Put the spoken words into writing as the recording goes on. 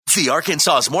The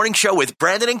Arkansas's Morning Show with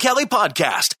Brandon and Kelly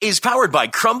podcast is powered by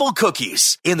Crumble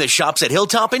Cookies in the shops at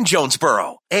Hilltop and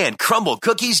Jonesboro and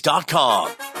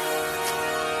crumblecookies.com.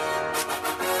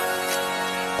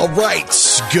 All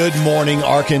right. Good morning,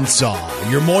 Arkansas.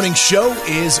 Your morning show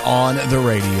is on the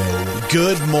radio.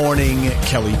 Good morning,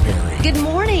 Kelly Perry. Good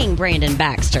morning, Brandon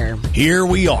Baxter. Here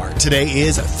we are. Today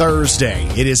is Thursday.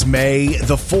 It is May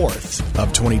the 4th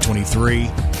of 2023.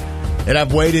 And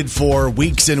I've waited for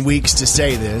weeks and weeks to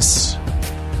say this,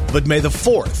 but may the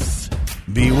 4th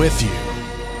be with you.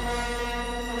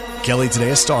 Kelly, today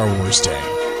is Star Wars Day.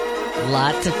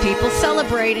 Lots of people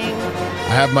celebrating.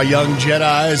 I have my young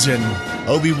Jedis and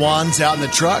Obi-Wans out in the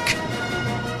truck.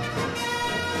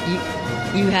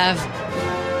 You have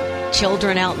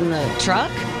children out in the truck?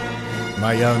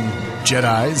 My young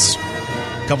Jedis.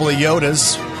 A couple of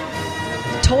Yodas.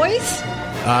 Toys?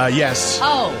 Yes.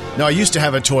 Oh. No, I used to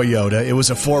have a toy Yoda. It was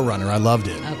a Forerunner. I loved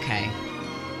it. Okay.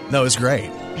 No, it was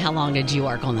great. How long did you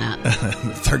work on that?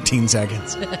 13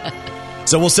 seconds.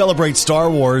 So we'll celebrate Star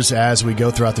Wars as we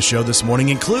go throughout the show this morning,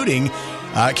 including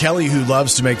Kelly, who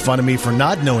loves to make fun of me for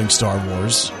not knowing Star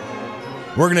Wars.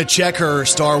 We're going to check her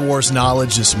Star Wars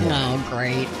knowledge this morning. Oh,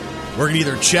 great. We're going to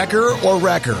either check her or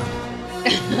wreck her.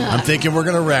 I'm thinking we're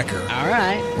going to wreck her. All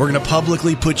right. We're going to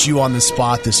publicly put you on the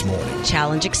spot this morning.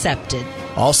 Challenge accepted.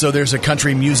 Also, there's a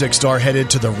country music star headed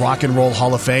to the Rock and Roll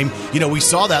Hall of Fame. You know, we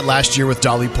saw that last year with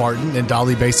Dolly Parton, and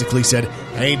Dolly basically said,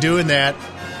 I ain't doing that.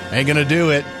 I ain't going to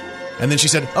do it. And then she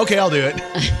said, okay, I'll do it.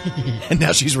 And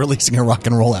now she's releasing a rock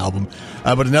and roll album.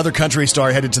 But another country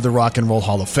star headed to the Rock and Roll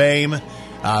Hall of Fame.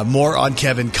 More on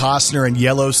Kevin Costner and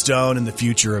Yellowstone and the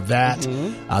future of that.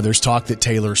 Mm-hmm. There's talk that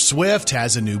Taylor Swift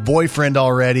has a new boyfriend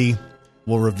already.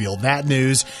 We'll reveal that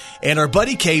news. And our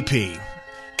buddy KP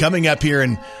coming up here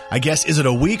in, I guess, is it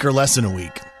a week or less than a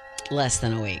week? Less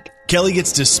than a week. Kelly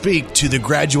gets to speak to the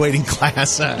graduating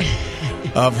class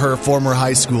of her former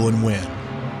high school and win.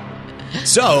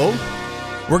 So,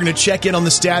 we're going to check in on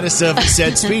the status of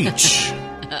said speech.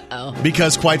 Uh-oh.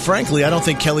 Because, quite frankly, I don't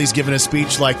think Kelly's given a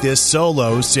speech like this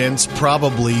solo since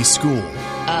probably school.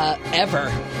 Ever.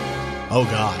 Oh,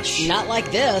 gosh. Not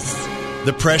like this.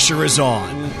 The pressure is on.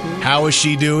 Mm-hmm. How is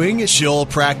she doing? She'll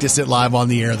practice it live on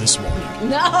the air this morning.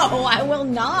 No, I will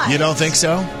not. You don't think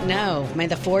so? No. May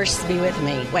the force be with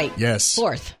me. Wait. Yes.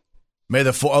 4th. May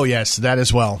the Oh, yes, that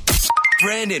as well.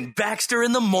 Brandon Baxter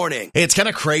in the morning. Hey, it's kind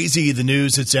of crazy, the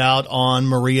news that's out on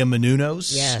Maria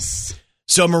Menounos. Yes.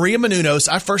 So Maria Menounos,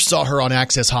 I first saw her on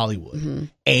Access Hollywood, mm-hmm.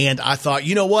 and I thought,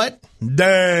 you know what?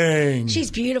 Dang.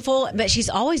 She's beautiful, but she's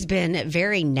always been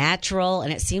very natural,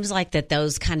 and it seems like that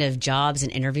those kind of jobs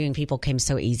and interviewing people came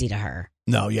so easy to her.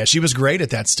 No, yeah, she was great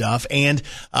at that stuff. And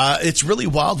it's really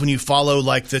wild when you follow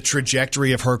like the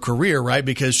trajectory of her career, right?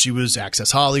 Because she was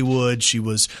Access Hollywood. She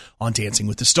was on Dancing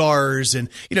with the Stars. And,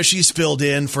 you know, she's filled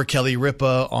in for Kelly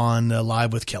Ripa on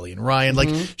Live with Kelly and Ryan. Like,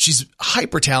 she's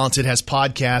hyper talented, has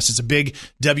podcasts, is a big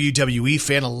WWE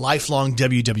fan, a lifelong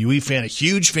WWE fan, a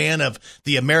huge fan of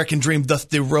the American Dream,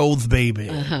 the Road Baby.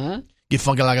 Uh-huh. Get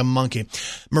funky like a monkey.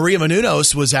 Maria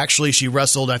Menounos was actually, she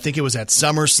wrestled, I think it was at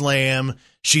SummerSlam.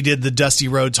 She did the Dusty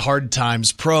Rhodes Hard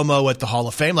Times promo at the Hall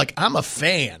of Fame. Like, I'm a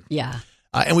fan. Yeah.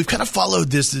 And we've kind of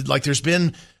followed this. Like, there's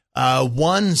been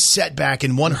one setback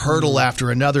and one hurdle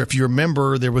after another. If you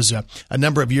remember, there was a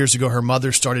number of years ago, her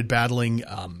mother started battling,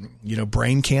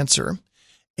 brain cancer.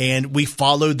 And we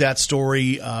followed that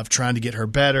story of trying to get her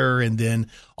better. And then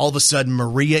all of a sudden,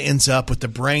 Maria ends up with the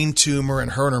brain tumor,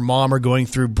 and her mom are going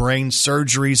through brain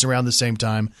surgeries around the same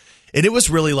time. And it was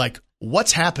really like,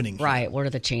 what's happening here? Right. What are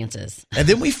the chances? And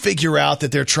then we figure out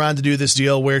that they're trying to do this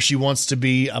deal where she wants to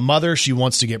be a mother. She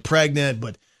wants to get pregnant,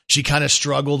 but she kind of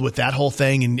struggled with that whole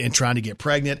thing and trying to get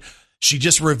pregnant. She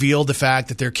just revealed the fact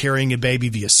that they're carrying a baby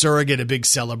via surrogate, a big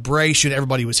celebration.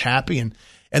 Everybody was happy. And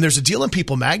there's a deal in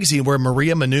People magazine where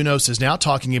Maria Menounos is now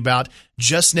talking about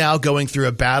just now going through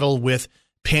a battle with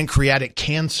pancreatic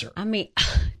cancer. I mean,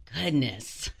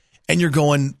 goodness. And you're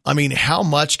going, I mean, how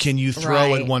much can you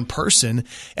throw Right. at one person?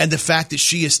 And the fact that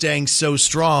she is staying so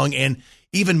strong, and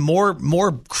even more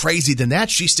crazy than that,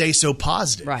 she stays so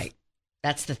positive. Right.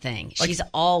 That's the thing. Like, she's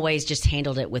always just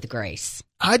handled it with grace.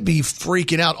 I'd be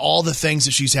freaking out all the things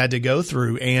that she's had to go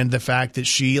through, and the fact that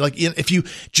she, like, if you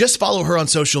just follow her on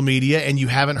social media and you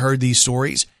haven't heard these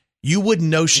stories, you wouldn't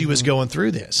know she was going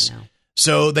through this.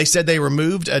 So they said they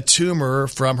removed a tumor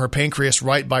from her pancreas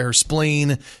right by her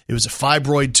spleen. It was a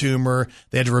fibroid tumor.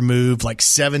 They had to remove like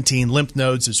 17 lymph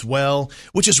nodes as well,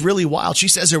 which is really wild. She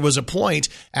says there was a point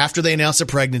after they announced the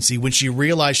pregnancy when she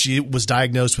realized she was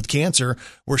diagnosed with cancer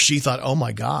where she thought, oh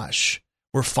my gosh,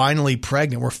 we're finally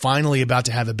pregnant. We're finally about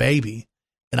to have a baby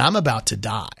and I'm about to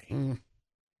die.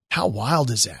 How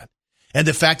wild is that? And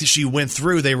the fact that she went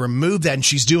through, they removed that and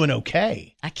she's doing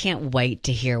okay. I can't wait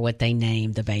to hear what they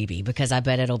name the baby because I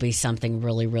bet it'll be something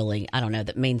really, really, I don't know,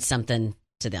 that means something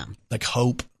to them. Like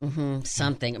hope. Mm-hmm,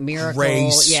 something. A miracle.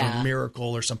 Grace yeah. or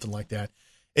miracle or something like that.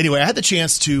 Anyway, I had the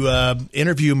chance to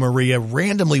interview Maria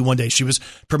randomly one day. She was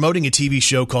promoting a TV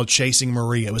show called Chasing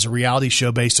Maria. It was a reality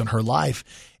show based on her life.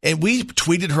 And we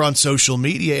tweeted her on social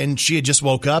media, and she had just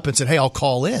woke up and said, hey, I'll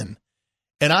call in.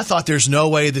 And I thought there's no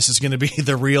way this is going to be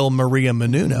the real Maria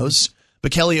Menounos.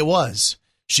 But Kelly, it was.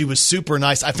 She was super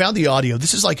nice. I found the audio.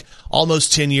 This is like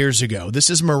almost 10 years ago. This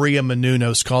is Maria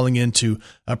Menounos calling into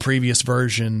a previous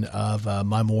version of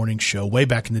my morning show way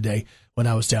back in the day when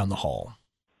I was down the hall.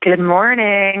 Good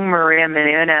morning, Maria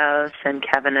Menounos and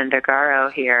Kevin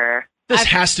Costner here. This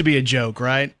has to be a joke,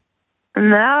 right?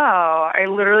 No, I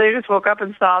literally just woke up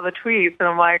and saw the tweets, and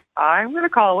I'm like, I'm going to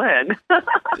call in.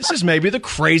 This is maybe the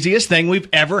craziest thing we've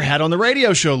ever had on the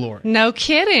radio show, Lord. No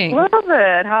kidding. Love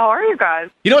it. How are you guys?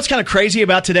 You know what's kind of crazy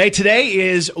about today? Today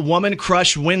is Woman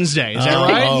Crush Wednesday. Is that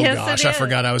right? Oh, Yes, gosh. it I is.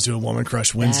 forgot I was doing Woman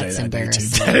Crush Wednesday That's that day, too.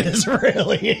 embarrassing. That is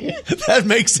really, that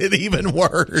makes it even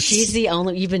worse. She's the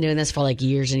only, you've been doing this for like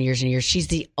years and years and years. She's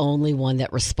the only one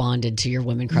that responded to your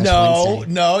Women Crush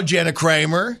Wednesday. No, Jenna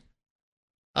Kramer.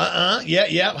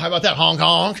 Yeah. How about that, honk,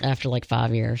 honk? After like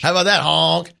 5 years. How about that,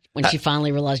 honk? When she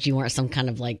finally realized you weren't some kind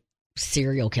of like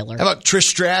serial killer. How about Trish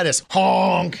Stratus,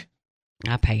 honk?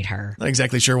 I paid her. Not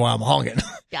exactly sure why I'm honking.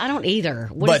 I don't either.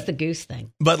 What is the goose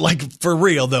thing? But like for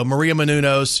real though, Maria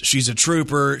Menounos, she's a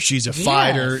trooper, she's a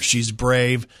fighter, she's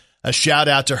brave. A shout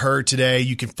out to her today.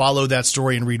 You can follow that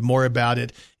story and read more about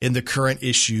it in the current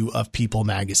issue of People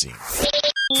magazine.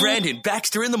 Brandon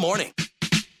Baxter in the morning.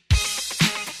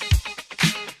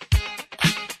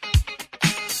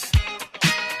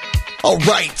 All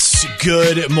right.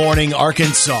 Good morning,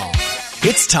 Arkansas.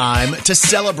 It's time to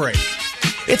celebrate.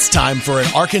 It's time for an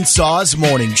Arkansas's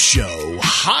morning show.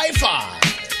 High five.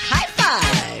 High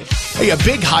five. Hey, a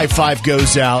big high five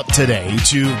goes out today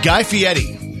to Guy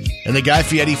Fieri and the Guy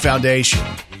Fieri Foundation.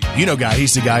 You know Guy.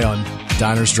 He's the guy on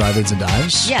Diners, Drive-Ins, and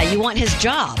Dives. Yeah, you want his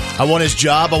job. I want his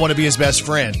job. I want to be his best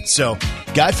friend. So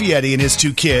Guy Fieri and his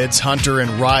two kids, Hunter and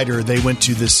Ryder, they went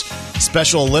to this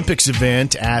Special Olympics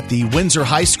event at the Windsor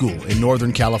High School in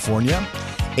Northern California.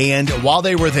 And while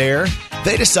they were there,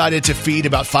 they decided to feed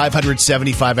about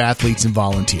 575 athletes and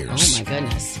volunteers. Oh, my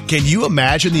goodness. Can you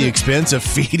imagine the expense of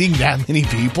feeding that many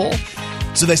people?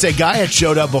 So they say Guy had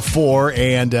showed up before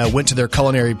and went to their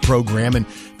culinary program and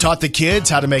taught the kids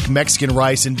how to make Mexican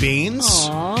rice and beans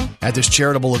at this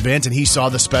charitable event. And he saw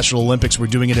the Special Olympics were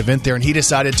doing an event there, and he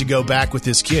decided to go back with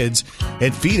his kids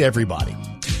and feed everybody.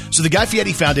 So the Guy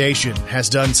Fieri Foundation has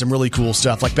done some really cool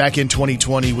stuff. Like back in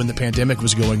 2020 when the pandemic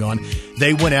was going on,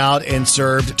 they went out and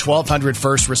served 1,200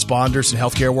 first responders and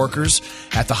healthcare workers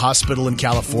at the hospital in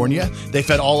California. They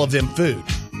fed all of them food.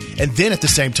 And then at the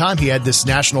same time, he had this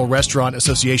National Restaurant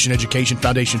Association Education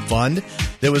Foundation Fund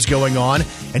that was going on.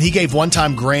 And he gave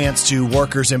one-time grants to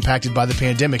workers impacted by the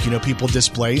pandemic, you know, people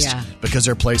displaced because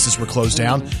their places were closed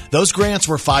down. Those grants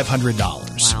were $500.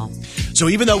 Wow. So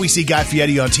even though we see Guy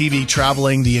Fieri on TV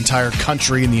traveling the entire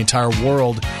country and the entire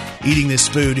world eating this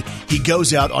food, he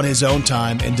goes out on his own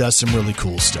time and does some really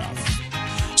cool stuff.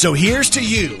 So here's to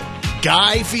you,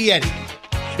 Guy Fieri.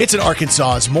 It's an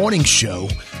Arkansas's morning show.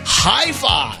 High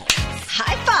five.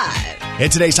 High five.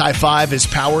 And today's high five is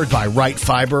powered by Right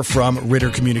Fiber from Ritter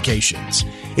Communications.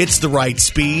 It's the right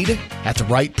speed at the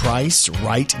right price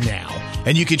right now.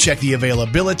 And you can check the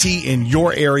availability in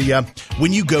your area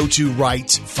when you go to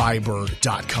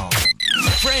rightfiber.com.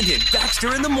 Brandon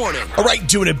Baxter in the morning. All right,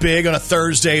 doing it big on a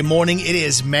Thursday morning. It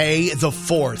is May the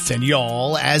 4th. And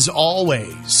y'all, as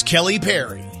always, Kelly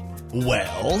Perry.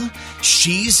 Well,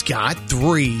 she's got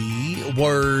 3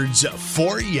 words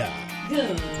for you.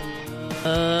 Good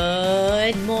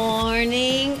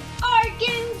morning,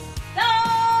 Arkansas.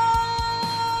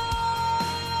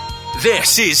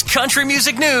 This is Country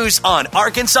Music News on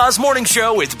Arkansas's Morning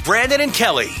Show with Brandon and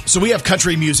Kelly. So we have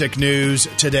country music news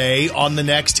today on the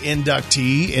next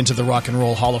inductee into the Rock and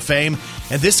Roll Hall of Fame.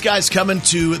 And this guy's coming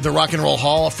to the Rock and Roll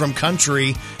Hall from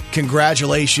country.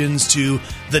 Congratulations to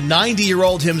the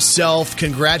 90-year-old himself.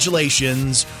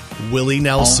 Congratulations, Willie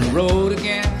Nelson. On the road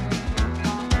again.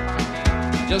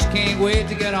 Just can't wait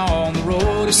to get on the road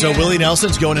again. So Willie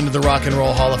Nelson's going into the Rock and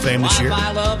Roll Hall of Fame this year.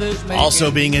 Also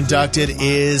being inducted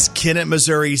is Kennett,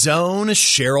 Missouri's own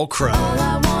Sheryl Crow. All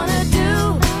I wanna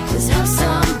do is have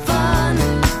some fun.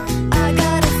 I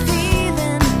got a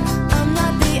feeling I'm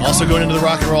not the Also going into the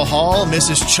Rock and Roll Hall,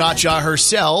 Mrs. Cha-Cha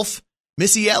herself,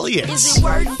 Missy Elliott. Is it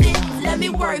worth it? Let me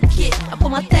work it. I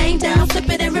put my thing down, flip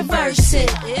it and reverse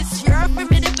it. It's your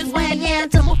primitive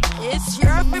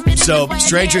So,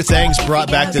 Stranger Things brought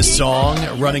back this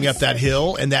song, Running Up That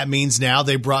Hill, and that means now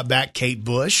they brought back Kate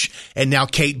Bush, and now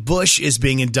Kate Bush is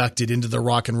being inducted into the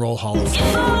Rock and Roll Hall of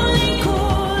Fame.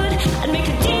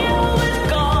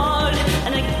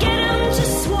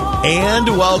 And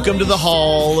welcome to the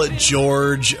Hall,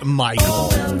 George Michael.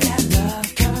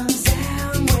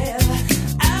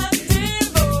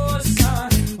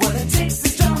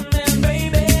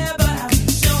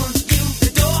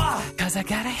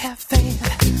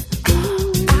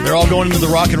 They're all going into the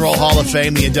Rock and Roll Hall of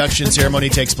Fame. The induction ceremony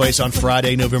takes place on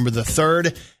Friday, November the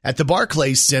 3rd at the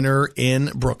Barclays Center in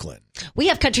Brooklyn. We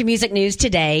have country music news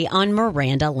today on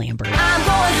Miranda Lambert. I'm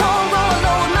going home, rolling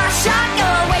low with my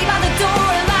shotgun, way by the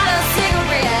door and light a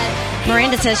cigarette.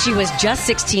 Miranda says she was just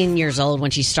 16 years old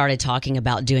when she started talking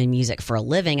about doing music for a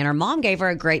living, and her mom gave her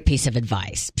a great piece of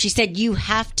advice. She said, you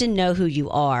have to know who you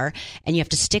are, and you have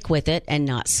to stick with it and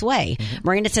not sway.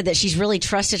 Miranda said that she's really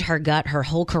trusted her gut her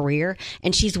whole career,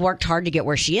 and she's worked hard to get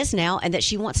where she is now, and that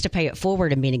she wants to pay it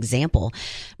forward and be an example.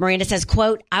 Miranda says,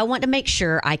 quote, I want to make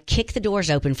sure I kick the doors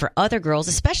open for other girls,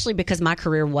 especially because my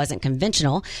career wasn't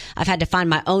conventional. I've had to find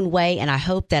my own way, and I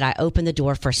hope that I open the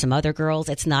door for some other girls.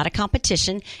 It's not a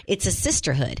competition. It's a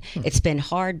sisterhood. It's been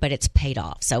hard, but it's paid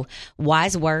off. So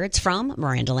wise words from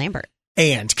Miranda Lambert.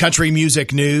 And country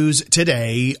music news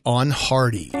today on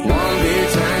Hardy.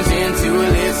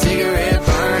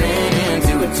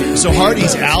 So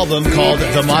Hardy's album called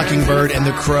The Mockingbird and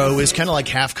the Crow is kind of like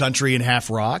half country and half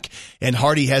rock. And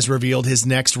Hardy has revealed his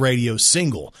next radio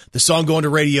single. The song going to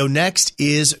radio next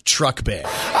is Truck Bed.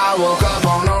 I woke up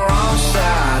on the wrong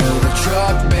side of the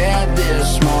truck bed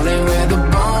this morning with a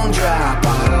bone dry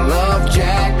bottle of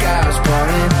Jack I was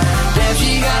pouring. Damn,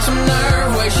 she got some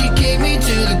nerve where she kicked me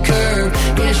to the curb.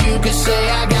 Guess you could say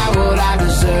I got what I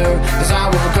deserve, 'cause I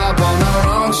woke up on the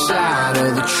wrong side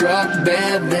of the truck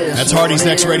bed this That's Hardy's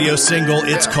next radio single.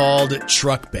 It's called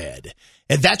Truck Bed.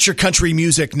 And that's your country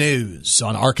music news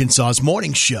on Arkansas's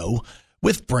Morning Show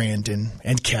with Brandon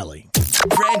and Kelly.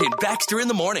 Brandon Baxter in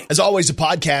the morning. As always, the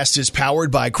podcast is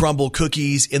powered by Crumble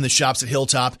Cookies in the shops at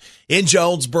Hilltop in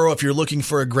Jonesboro. If you're looking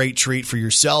for a great treat for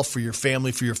yourself, for your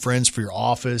family, for your friends, for your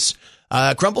office,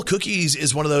 Crumble Cookies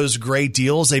is one of those great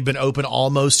deals. They've been open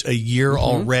almost a year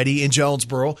already in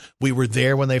Jonesboro. We were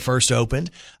there when they first opened.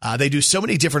 They do so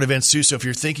many different events too. So if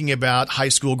you're thinking about high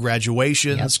school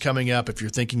graduations coming up, if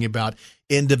you're thinking about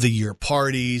end of the year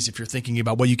parties, if you're thinking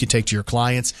about what you can take to your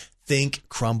clients, think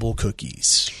Crumble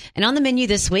Cookies. And on the menu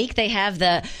this week, they have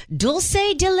the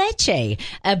Dulce de Leche,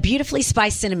 a beautifully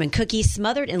spiced cinnamon cookie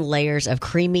smothered in layers of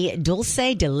creamy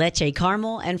Dulce de Leche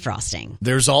caramel and frosting.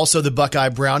 There's also the Buckeye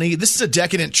Brownie. This is a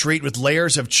decadent treat with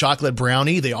layers of chocolate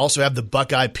brownie. They also have the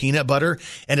Buckeye peanut butter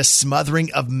and a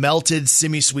smothering of melted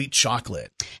semi-sweet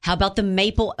chocolate. How about the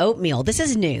maple oatmeal? This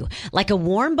is new. Like a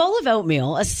warm bowl of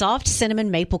oatmeal, a soft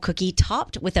cinnamon maple cookie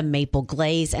topped with a maple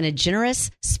glaze and a generous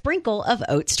sprinkle of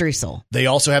oat streusel. They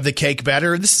also have the cake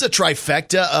batter. This is a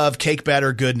trifecta of cake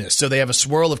batter goodness. So they have a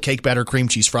swirl of cake batter cream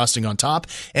cheese frosting on top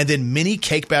and then mini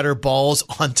cake batter balls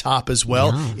on top as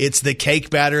well. Yum. It's the cake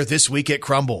batter this week at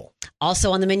Crumble.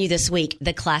 Also on the menu this week,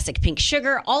 the classic pink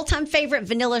sugar, all-time favorite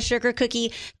vanilla sugar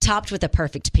cookie topped with a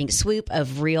perfect pink swoop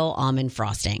of real almond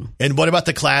frosting. And what about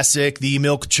the classic, the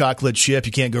milk chocolate chip?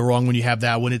 You can't go wrong when you have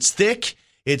that one. It's thick,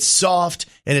 it's soft,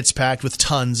 and it's packed with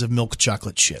tons of milk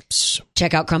chocolate chips.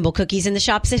 Check out Crumble Cookies in the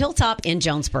shops at Hilltop in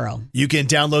Jonesboro. You can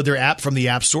download their app from the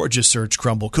App Store. Just search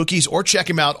Crumble Cookies or check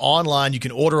them out online. You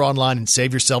can order online and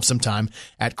save yourself some time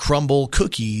at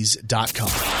crumblecookies.com.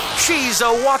 She's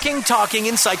a walking, talking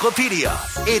encyclopedia.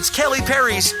 It's Kelly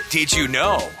Perry's Did You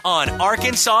Know on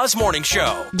Arkansas's Morning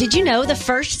Show. Did you know the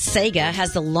first Sega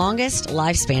has the longest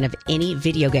lifespan of any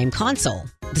video game console?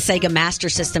 The Sega Master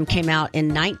System came out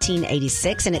in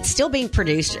 1986, and it's still being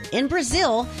produced in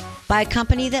Brazil by a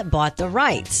company that bought the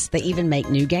rights. They even make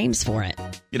new games for it.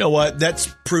 You know what? That's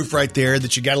proof right there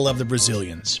that you got to love the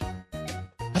Brazilians.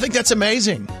 I think that's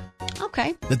amazing.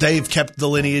 Okay. That they've kept the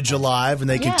lineage alive and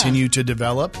they continue to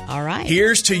develop. All right.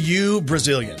 Here's to you,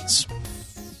 Brazilians.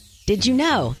 Did you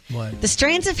know What? the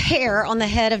strands of hair on the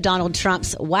head of Donald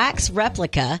Trump's wax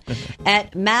replica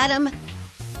at Madame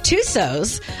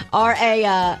Tussauds are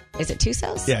is it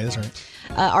Tussauds? Yeah, that's right.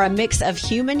 Are a mix of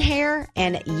human hair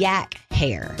and yak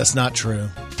hair. That's not true.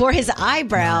 For his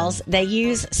eyebrows, they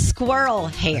use squirrel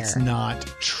hair. That's not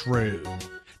true.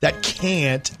 That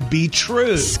can't be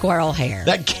true. Squirrel hair.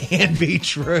 That can't be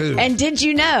true. And did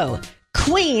you know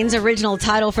Queen's original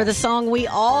title for the song we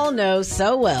all know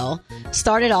so well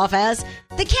started off as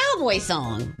the cowboy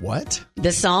song? What?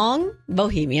 The song,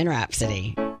 Bohemian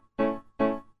Rhapsody.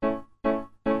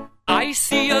 I I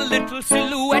see a little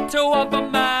silhouette of a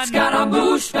man.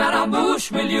 Scaramouche,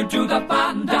 will you do the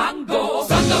fandango?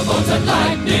 Thunderbolts and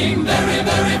lightning, very,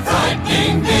 very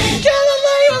frightening me.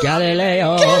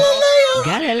 Galileo,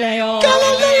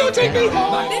 take me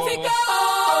home. Magnifico!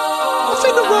 I'll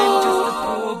sing the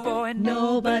road.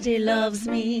 Nobody loves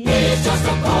me. He's just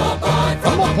a poor boy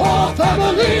from a poor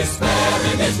family,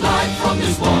 sparing his life from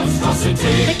this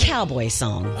monstrosity. The cowboy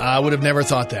song. I would have never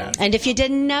thought that. And if you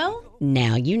didn't know,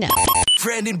 now you know.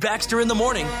 Brandon Baxter in the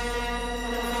morning.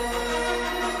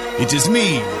 It is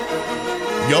me,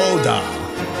 Yoda,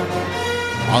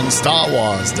 on Star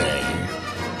Wars Day.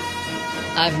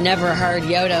 I've never heard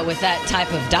Yoda with that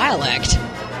type of dialect.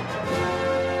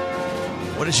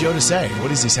 What does Yoda say? What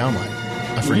does he sound like?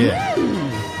 I forget.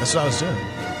 That's what I was doing.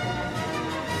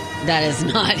 That is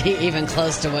not even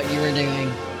close to what you were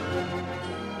doing.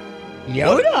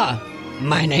 Yoda,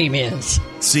 my name is.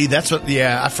 See, that's what,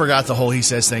 I forgot the whole he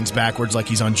says things backwards like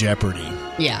he's on Jeopardy.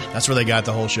 Yeah. That's where they got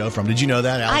the whole show from. Did you know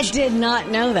that, Alex? I did not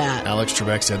know that. Alex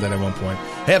Trebek said that at one point.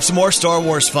 Hey, I have some more Star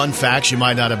Wars fun facts you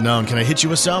might not have known. Can I hit you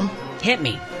with some? Hit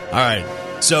me. All right.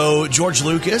 So George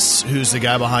Lucas, who's the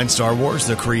guy behind Star Wars,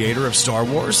 the creator of Star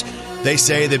Wars, they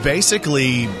say that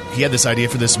basically he had this idea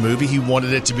for this movie. He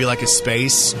wanted it to be like a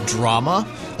space drama,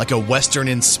 like a Western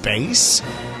in space.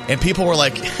 And people were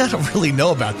like, I don't really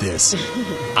know about this.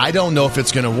 I don't know if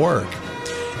it's going to work.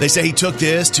 They say he took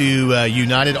this to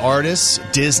United Artists,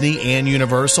 Disney, and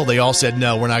Universal. They all said,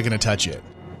 no, we're not going to touch it.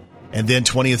 And then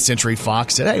 20th Century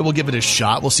Fox said, hey, we'll give it a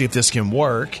shot. We'll see if this can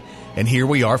work. And here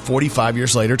we are 45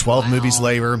 years later, 12 movies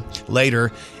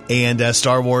later, and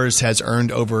Star Wars has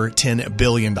earned over $10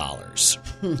 billion.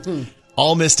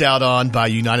 All missed out on by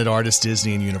United Artists,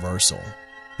 Disney, and Universal.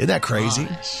 Isn't that crazy?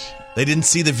 Gosh. They didn't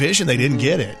see the vision. They didn't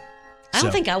get it. I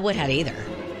don't think I would have either.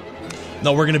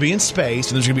 No, we're going to be in space,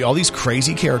 and there's going to be all these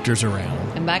crazy characters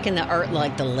around. And back in the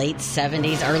the late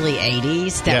 70s, early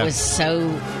 80s, that was so,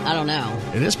 I don't know.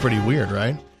 It is pretty weird,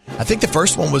 right? I think the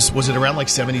first one was it around like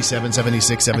 77,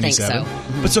 76, 77? I think so.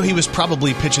 Mm-hmm. But so he was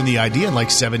probably pitching the idea in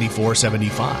like 74,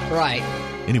 75. Right.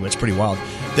 Anyway, it's pretty wild.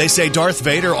 They say Darth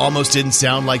Vader almost didn't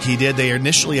sound like he did. They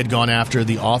initially had gone after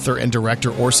the author and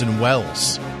director Orson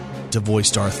Welles to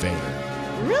voice Darth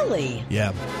Vader. Really?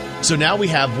 Yeah. So now we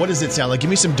have, what does it sound like? Give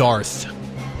me some Darth.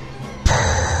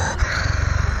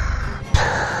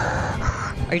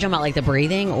 Are you talking about like the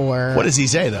breathing or? What does he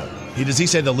say though? Does he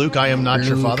say the Luke, I am not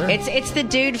your father? It's the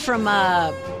dude from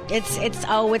what's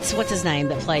his name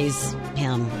that plays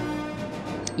him?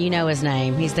 You know his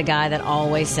name. He's the guy that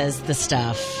always says the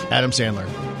stuff. Adam Sandler.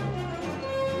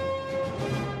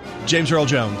 James Earl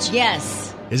Jones.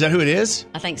 Yes. Is that who it is?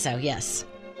 I think so. Yes.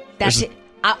 That's it.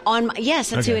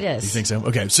 Yes, that's who it is. You think so?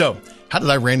 Okay. So, how did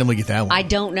I randomly get that one? I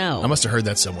don't know. I must have heard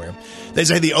that somewhere. They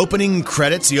say the opening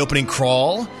credits, the opening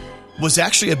crawl, was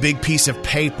actually a big piece of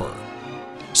paper.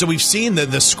 So we've seen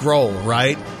the scroll,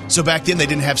 right? So back then they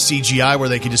didn't have CGI where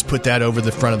they could just put that over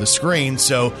the front of the screen.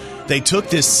 So they took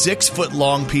this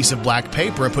 6-foot-long piece of black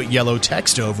paper and put yellow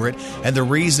text over it. And the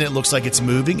reason it looks like it's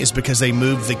moving is because they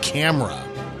moved the camera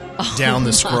down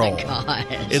the scroll. Gosh.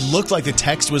 It looked like the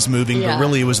text was moving, but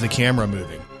really it was the camera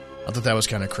moving. I thought that was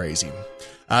kind of crazy.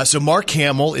 So Mark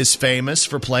Hamill is famous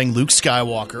for playing Luke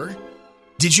Skywalker.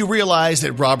 Did you realize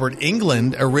that Robert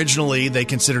Englund, originally they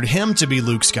considered him to be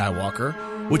Luke Skywalker,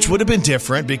 which would have been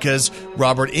different because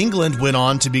Robert Englund went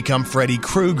on to become Freddy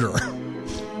Krueger.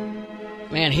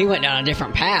 Man, he went down a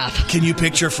different path. Can you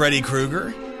picture Freddy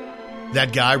Krueger?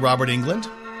 That guy, Robert Englund?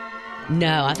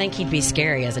 No, I think he'd be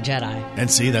scary as a Jedi. And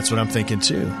see, that's what I'm thinking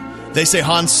too. They say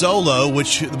Han Solo,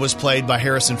 which was played by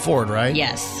Harrison Ford, right?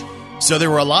 Yes. So there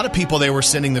were a lot of people they were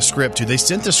sending the script to. They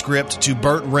sent the script to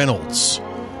Burt Reynolds,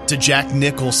 to Jack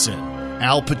Nicholson,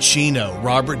 Al Pacino,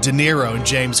 Robert De Niro, and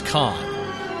James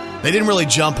Caan. They didn't really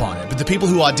jump on it, but the people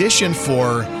who auditioned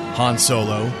for Han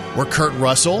Solo were Kurt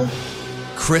Russell,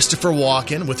 Christopher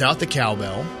Walken, without the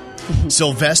cowbell,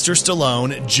 Sylvester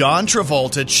Stallone, John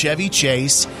Travolta, Chevy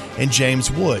Chase, and James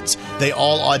Woods. They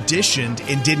all auditioned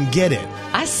and didn't get it.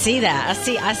 I see that.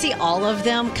 I see all of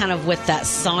them kind of with that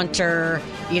saunter,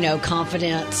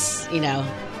 confidence,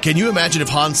 Can you imagine if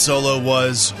Han Solo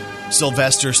was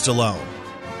Sylvester Stallone?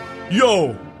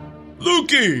 Yo,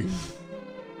 Lukey!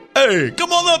 Hey,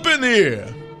 come on up in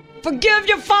here! Forgive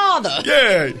your father!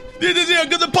 Yeah, I'm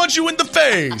gonna punch you in the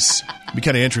face! Be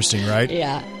kind of interesting, right?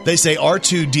 Yeah. They say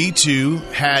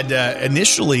R2-D2 had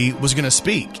initially was going to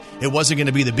speak. It wasn't going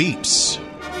to be the beeps.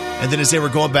 And then as they were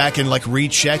going back and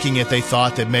rechecking it, they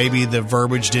thought that maybe the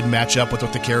verbiage didn't match up with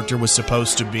what the character was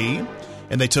supposed to be.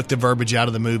 And they took the verbiage out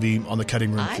of the movie on the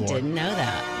cutting room floor. I didn't know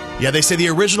that. Yeah, they say the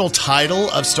original title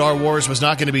of Star Wars was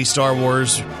not going to be Star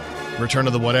Wars Return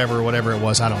of the whatever it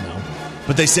was, I don't know.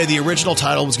 But they say the original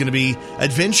title was going to be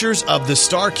Adventures of the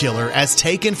Star Killer, as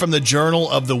taken from the Journal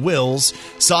of the Wills,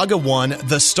 Saga 1,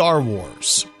 The Star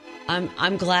Wars.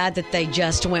 I'm glad that they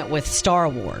just went with Star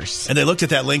Wars. And they looked at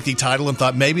that lengthy title and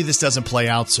thought, maybe this doesn't play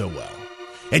out so well.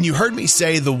 And you heard me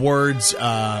say the words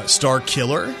Star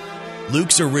Killer.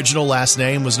 Luke's original last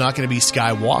name was not going to be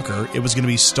Skywalker. It was going to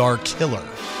be Star Killer.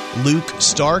 Luke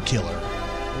Starkiller.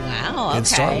 Wow, okay. In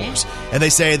Star Wars. And they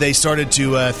say they started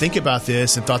to think about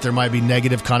this and thought there might be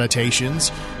negative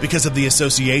connotations because of the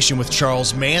association with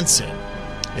Charles Manson.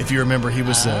 If you remember, he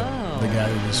was the guy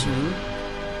who was,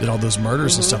 did all those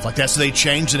murders and stuff like that. So they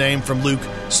changed the name from Luke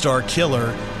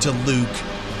Starkiller to Luke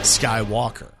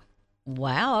Skywalker.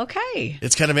 Wow, okay.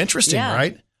 It's kind of interesting,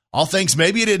 right? All things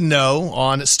maybe you didn't know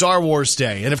on Star Wars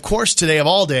Day. And of course, today of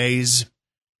all days,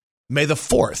 May the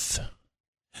 4th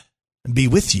be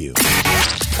with you.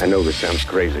 I know this sounds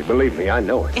crazy. Believe me, I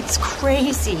know it. It's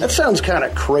crazy. That sounds kind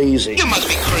of crazy. You must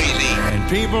be crazy. And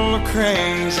people are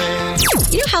crazy.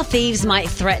 You know how thieves might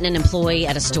threaten an employee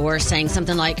at a store saying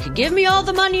something like, give me all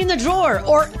the money in the drawer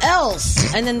or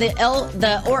else. And then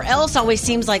the or else always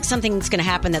seems like something's going to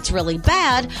happen that's really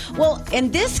bad. Well,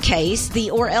 in this case, the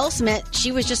or else meant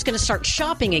she was just going to start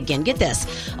shopping again. Get this.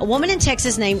 A woman in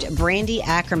Texas named Brandy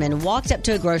Ackerman walked up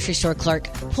to a grocery store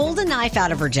clerk, pulled a knife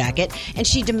out of her jacket, and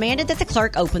she demanded that the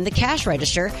clerk open the cash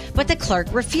register, but the clerk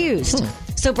refused.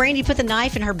 So Brandy put the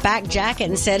knife in her back jacket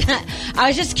and said, I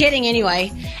was just kidding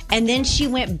anyway. And then she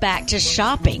went back to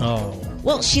shopping.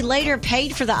 Well, she later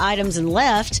paid for the items and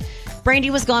left.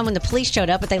 Brandy was gone when the police showed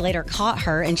up, but they later caught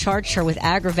her and charged her with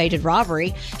aggravated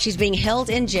robbery. She's being held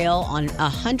in jail on a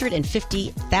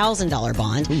 $150,000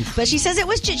 bond. But she says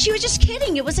she was just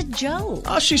kidding. It was a joke.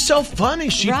 Oh, she's so funny.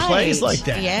 She plays like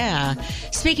that. Yeah.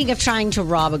 Speaking of trying to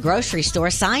rob a grocery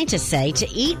store, scientists say to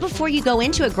eat before you go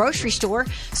into a grocery store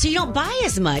so you don't buy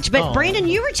as much. But Brandon,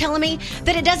 you were telling me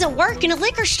that it doesn't work in a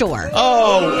liquor store.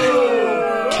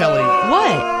 Oh, Kelly.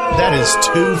 What? That is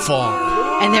too far.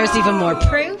 And there's even more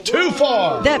proof. Too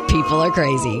far. That people are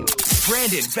crazy.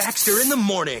 Brandon Baxter in the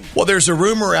morning. Well, there's a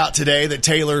rumor out today that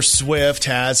Taylor Swift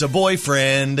has a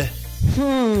boyfriend.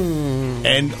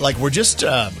 And we're just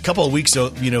a couple of weeks,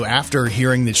 after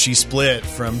hearing that she split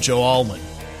from Joe Alwyn.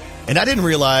 And I didn't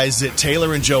realize that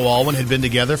Taylor and Joe Alwyn had been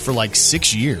together for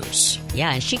 6 years.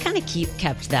 Yeah, and she kind of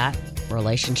kept that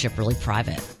relationship really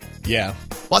private. Yeah.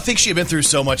 Well, I think she had been through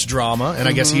so much drama, and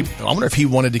I guess I wonder if he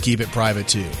wanted to keep it private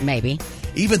too. Maybe.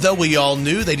 Even though we all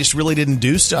knew they just really didn't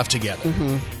do stuff together.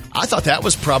 I thought that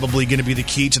was probably going to be the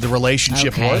key to the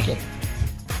relationship working.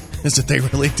 Is that they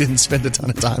really didn't spend a ton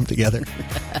of time together.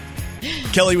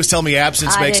 Kelly was telling me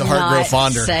absence makes a heart grow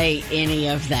fonder. I didn't say any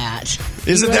of that.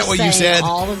 Isn't that what you said?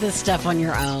 All of this stuff on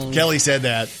your own. Kelly said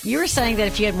that. You were saying that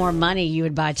if you had more money, you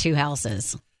would buy 2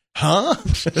 houses. Huh?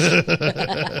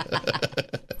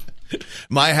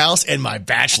 My house and my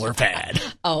bachelor pad.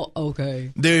 Oh,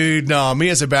 okay. Dude, no, me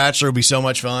as a bachelor would be so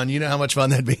much fun. You know how much fun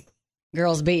that'd be?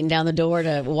 Girls beating down the door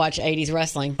to watch 80s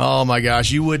wrestling. Oh, my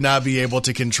gosh. You would not be able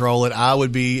to control it. I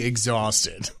would be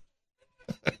exhausted.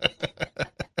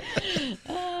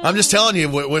 I'm just telling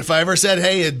you, if I ever said,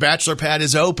 hey, a bachelor pad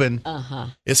is open,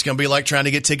 it's going to be like trying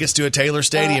to get tickets to a Taylor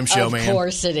Stadium show, man. Of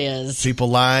course it is. People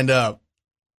lined up.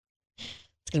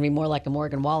 It's going to be more like a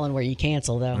Morgan Wallen where you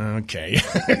cancel, though. Okay.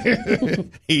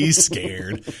 He's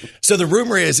scared. So the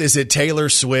rumor is that Taylor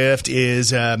Swift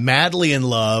is madly in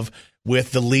love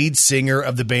with the lead singer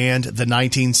of the band, the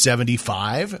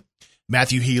 1975,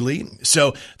 Matthew Healy.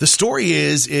 So the story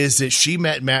is that she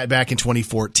met Matt back in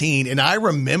 2014, and I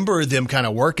remember them kind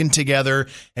of working together,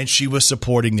 and she was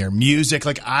supporting their music.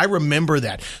 I remember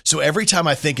that. So every time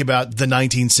I think about the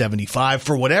 1975,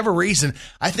 for whatever reason,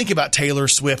 I think about Taylor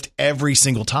Swift every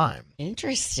single time.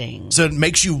 Interesting. So it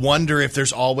makes you wonder if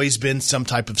there's always been some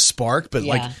type of spark, but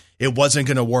it wasn't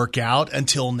going to work out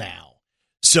until now.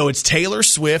 So it's Taylor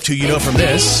Swift, who you know from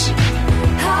this.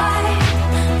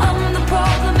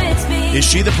 Is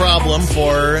she the problem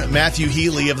for Matthew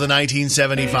Healy of the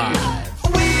 1975?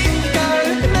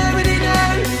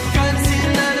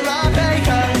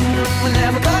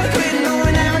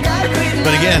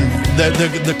 But again,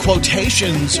 the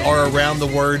quotations are around the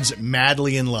words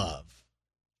madly in love.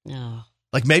 No.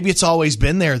 Maybe it's always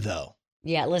been there, though.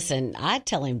 Yeah, listen, I'd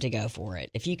tell him to go for it.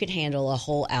 If you could handle a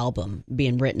whole album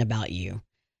being written about you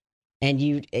and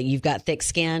you've got thick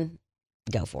skin,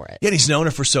 go for it. Yeah, and he's known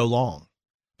her for so long.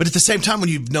 But at the same time, when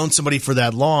you've known somebody for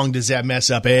that long, does that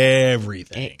mess up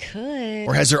everything? It could.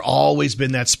 Or has there always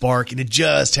been that spark and it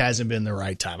just hasn't been the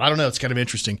right time? I don't know. It's kind of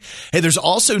interesting. Hey, there's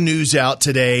also news out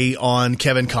today on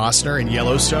Kevin Costner in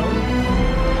Yellowstone.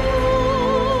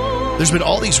 There's been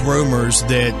all these rumors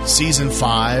that season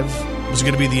 5 was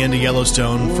going to be the end of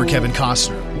Yellowstone for Kevin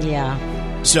Costner.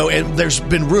 Yeah. So there's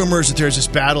been rumors that there's this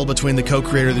battle between the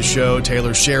co-creator of the show,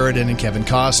 Taylor Sheridan, and Kevin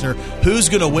Costner. Who's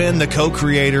going to win, the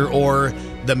co-creator or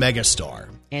the megastar?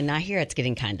 And I hear it's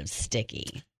getting kind of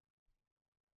sticky.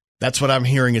 That's what I'm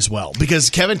hearing as well.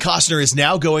 Because Kevin Costner is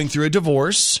now going through a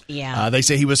divorce. Yeah. They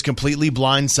say he was completely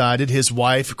blindsided. His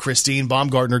wife, Christine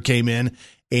Baumgartner, came in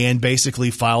and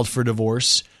basically filed for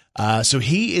divorce. So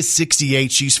he is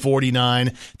 68. She's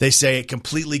 49. They say it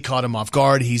completely caught him off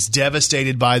guard. He's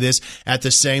devastated by this. At the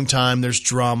same time, there's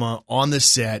drama on the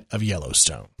set of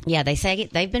Yellowstone. Yeah, they say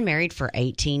they've been married for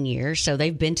 18 years, so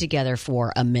they've been together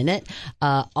for a minute.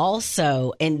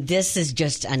 Also, and this is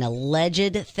just an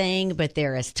alleged thing, but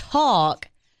there is talk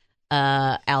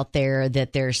out there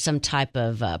that there's some type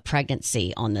of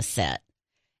pregnancy on the set.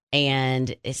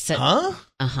 And it's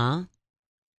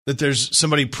that there's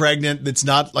somebody pregnant that's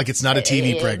not like it's not a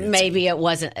TV pregnancy. Maybe it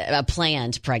wasn't a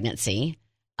planned pregnancy.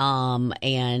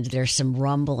 And there's some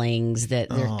rumblings that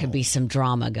there could be some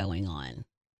drama going on.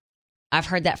 I've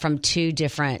heard that from 2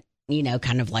 different,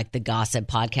 kind of like the gossip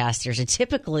podcasters. And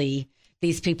typically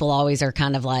these people always are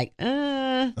kind of like,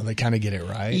 Well, they kind of get it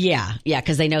right. Yeah,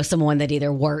 because they know someone that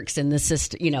either works in the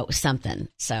system, something.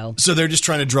 So they're just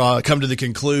trying to come to the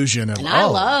conclusion of. And I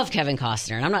love Kevin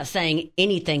Costner, and I'm not saying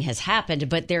anything has happened,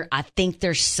 but I think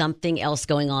there's something else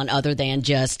going on other than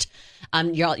just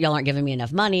y'all aren't giving me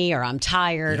enough money, or I'm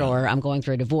tired, or I'm going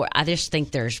through a divorce. I just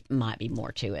think might be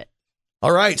more to it.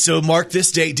 All right, so mark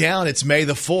this date down. It's May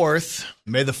the 4th.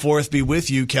 May the 4th be with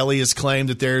you. Kelly has claimed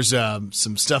that there's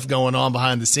some stuff going on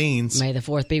behind the scenes. May the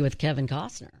 4th be with Kevin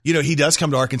Costner. He does come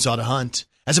to Arkansas to hunt.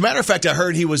 As a matter of fact, I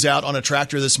heard he was out on a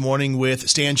tractor this morning with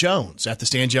Stan Jones at the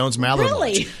Stan Jones Mallard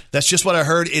Really? Lodge. That's just what I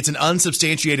heard. It's an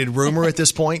unsubstantiated rumor at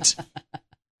this point.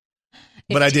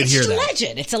 But I did hear that.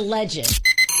 It's a legend.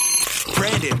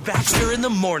 Brandon Baxter in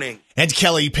the morning. And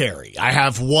Kelly Perry, I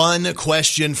have one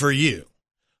question for you.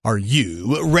 Are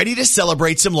you ready to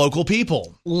celebrate some local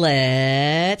people?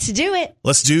 Let's do it.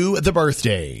 Let's do the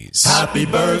birthdays. Happy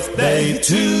birthday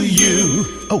to you.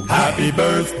 Oh, yeah. Happy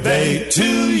birthday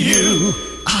to you.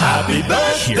 Happy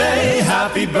birthday,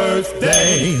 happy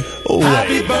birthday.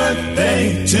 Happy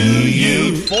birthday to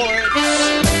you.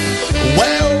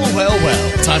 Well.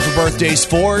 Time for birthdays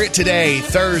for today,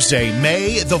 Thursday,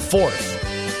 May the 4th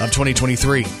of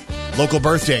 2023. Local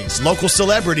birthdays, local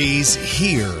celebrities,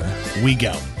 here we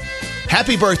go.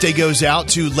 Happy birthday goes out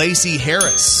to Lacey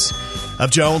Harris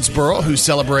of Jonesboro, who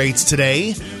celebrates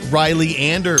today. Riley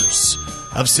Anders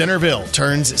of Centerville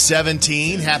turns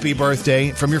 17. Happy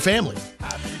birthday from your family.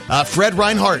 Fred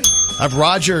Reinhardt of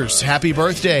Rogers, happy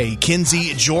birthday.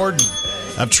 Kinsey Jordan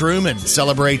of Truman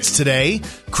celebrates today.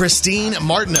 Christine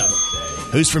Martineau,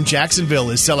 who's from Jacksonville,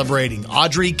 is celebrating.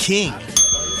 Audrey King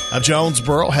of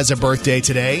Jonesboro has a birthday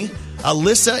today.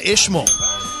 Alyssa Ishmael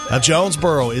of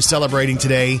Jonesboro is celebrating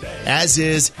today, as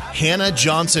is Hannah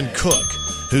Johnson Cook,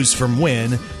 who's from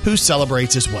Wynn, who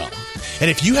celebrates as well. And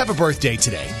if you have a birthday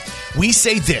today, we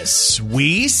say this.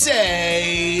 We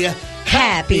say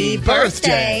Happy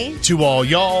birthday to all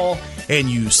y'all, and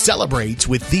you celebrate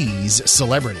with these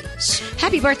celebrities.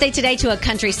 Happy birthday today to a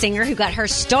country singer who got her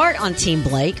start on Team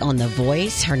Blake on The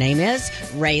Voice. Her name is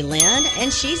Ray Lynn,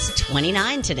 and she's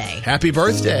 29 today. Happy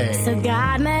birthday. So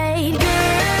God made girls,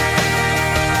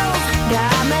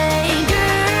 God made girls.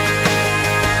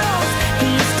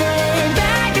 He stood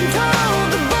back and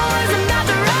told the boys about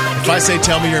the rock. If I say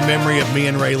tell me your memory of me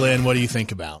and Ray Lynn, what do you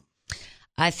think about?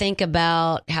 I think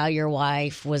about how your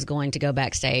wife was going to go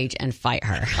backstage and fight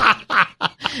her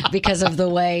because of the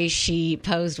way she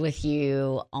posed with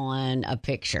you on a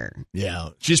picture. Yeah,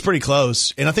 she's pretty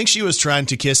close. And I think she was trying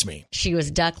to kiss me. She was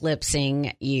duck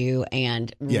lipsing you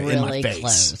and really in my face.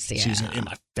 close. Yeah. She was in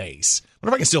my face. I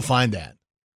wonder if I can still find that.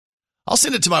 I'll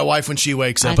send it to my wife when she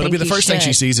wakes up. I It'll be think the you first thing she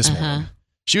should. sees this morning.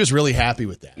 She was really happy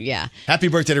with that. Yeah. Happy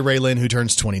birthday to Ray Lynn, who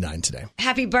turns 29 today.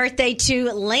 Happy birthday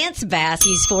to Lance Bass.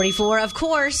 He's 44, of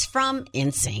course, from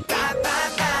NSYNC.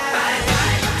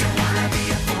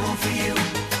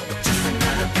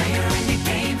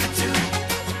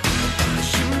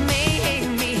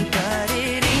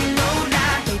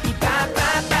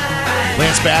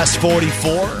 Lance Bass,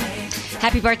 44.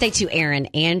 Happy birthday to Erin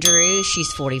Andrews.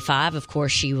 She's 45. Of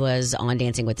course, she was on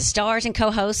Dancing with the Stars and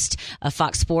co-host of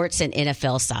Fox Sports and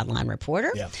NFL sideline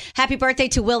reporter. Yeah. Happy birthday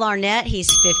to Will Arnett. He's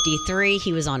 53.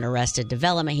 He was on Arrested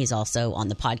Development. He's also on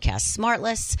the podcast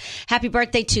Smartless. Happy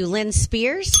birthday to Lynn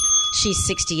Spears. She's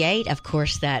 68. Of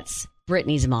course, that's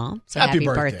Brittany's mom. So happy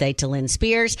birthday to Lynn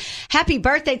Spears. Happy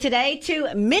birthday today to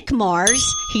Mick Mars.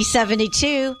 He's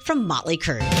 72 from Motley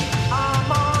Crue.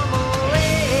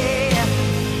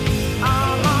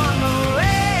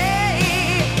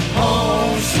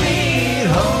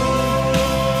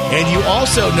 And you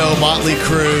also know Motley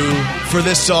Crue for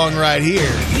this song right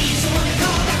here.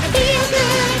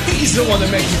 He's the one that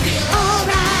makes you feel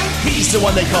alright. He's the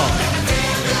one they call.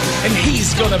 And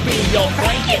he's gonna be your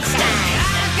Frankenstein.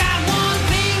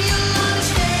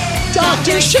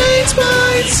 Dr. Shane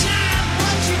Spites.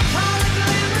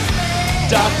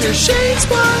 Dr. Shane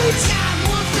Spites.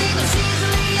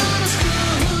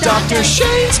 Dr.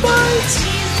 Shane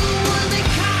Spites.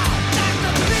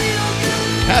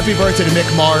 Happy birthday to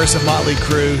Mick Mars of Motley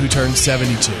Crue, who turned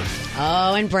 72.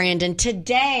 Oh, and Brandon,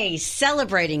 today,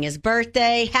 celebrating his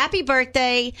birthday. Happy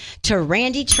birthday to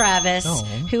Randy Travis,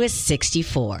 who is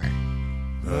 64.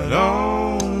 But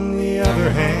on the other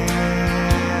hand,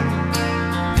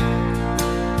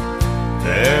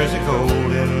 there's a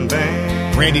golden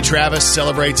band. Randy Travis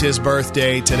celebrates his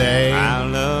birthday today. My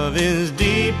love is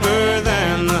deeper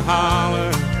than the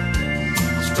holler,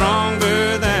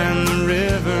 stronger than the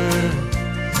river,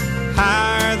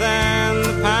 higher than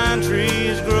the pine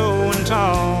trees growing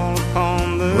tall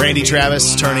upon the Randy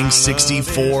Travis turning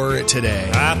 64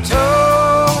 today. I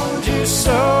told you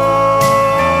so.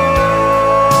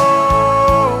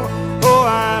 Oh,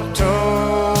 I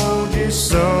told you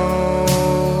so.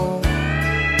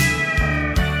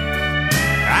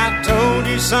 I told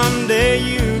you someday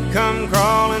you'd come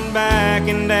crawling back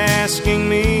and asking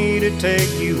me to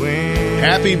take you in.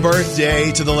 Happy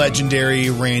birthday to the legendary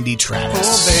Randy Travis.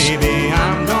 Oh, baby,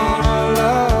 I'm gonna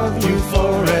love you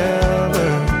forever.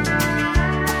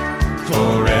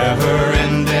 Forever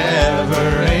and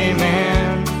ever,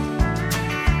 amen.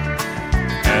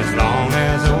 As long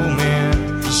as old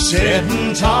men sit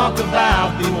and talk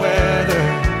about the weather.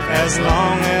 As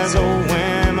long as old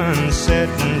women sit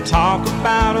and talk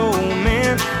about old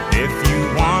men. If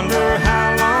you wonder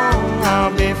how long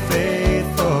I'll be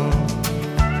faithful,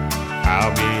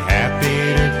 I'll be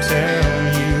happy to tell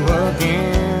you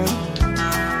again.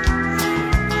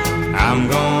 I'm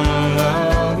gonna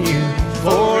love you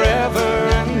forever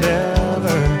and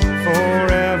ever,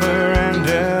 forever and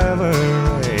ever,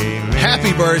 amen.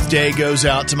 Happy birthday goes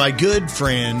out to my good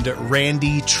friend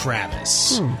Randy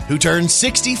Travis, who turned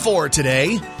 64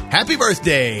 today. Happy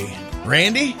birthday,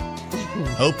 Randy.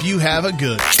 Hope you have a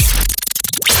good one.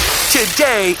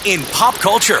 Today in pop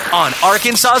culture on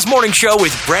Arkansas's Morning Show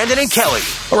with Brandon and Kelly.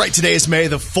 All right, today is May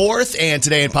the 4th, and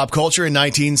today in pop culture in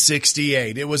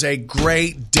 1968. It was a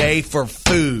great day for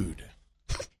food.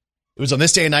 It was on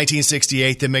this day in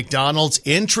 1968 that McDonald's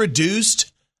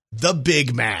introduced the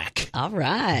Big Mac. All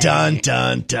right. Dun,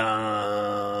 dun,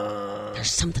 dun.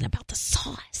 There's something about the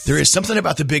sauce. There is something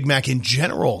about the Big Mac in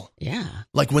general. Yeah.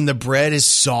 Like when the bread is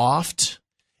soft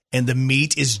and the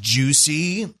meat is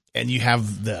juicy and you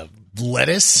have the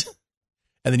lettuce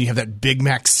and then you have that Big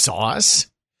Mac sauce.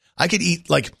 I could eat,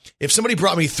 like, if somebody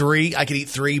brought me 3, I could eat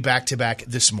 3 back to back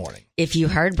this morning. If you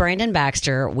heard Brandon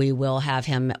Baxter, we will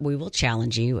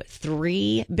challenge you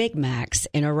 3 Big Macs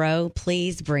in a row.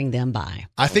 Please bring them by.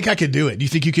 I think I could do it. Do you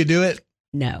think you could do it?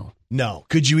 No. No.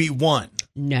 Could you eat 1?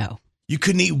 No. You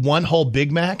couldn't eat 1 whole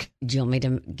Big Mac? Do you want me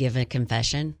to give a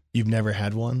confession? You've never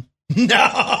had one? No,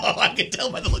 I can tell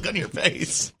by the look on your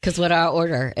face. Because what do I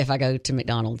order if I go to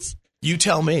McDonald's? You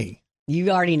tell me. You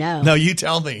already know. No, you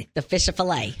tell me. The fish of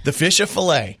filet. The fish of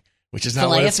filet, which is not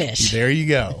Filet what of fish. There you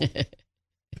go.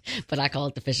 But I call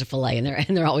it the fish of filet, and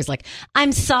they're always like,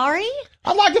 "I'm sorry,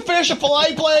 I'd like the fish of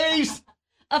filet, please."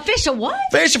 a fish of what?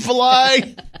 Fish of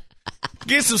filet.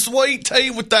 Get some sweet tea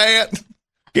with that.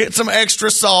 Get some extra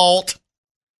salt.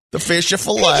 The fish of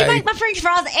Could you filet. make my French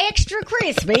fries extra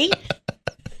crispy?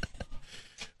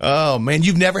 Oh man,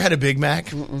 you've never had a Big Mac?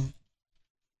 Mm-mm.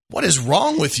 What is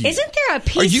wrong with you? Isn't there a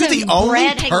piece Are you of the only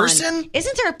bread? Hang on. person?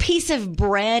 Isn't there a piece of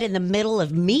bread in the middle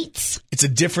of meats? It's a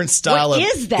different style What of.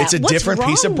 is that? It's a What's different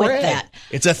piece of wrong with bread. that?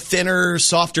 It's a thinner,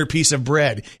 softer piece of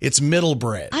bread. It's middle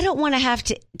bread. I don't want to have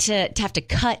to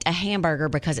cut a hamburger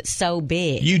because it's so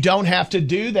big. You don't have to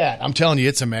do that. I'm telling you,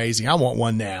 it's amazing. I want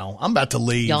one now. I'm about to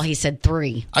leave. Y'all, he said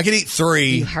 3. I could eat 3.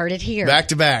 You heard it here. Back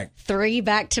to back. 3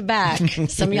 back to back.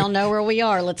 Some of y'all know where we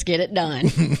are. Let's get it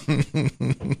done.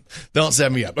 Don't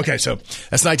set me up. Okay, so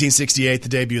that's 1968, the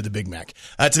debut of the Big Mac.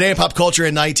 Today in pop culture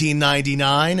in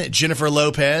 1999, Jennifer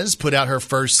Lopez put out her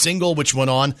first single, which went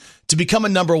on to become a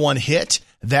 #1 hit.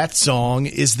 That song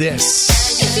is this.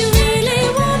 If you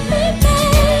really want me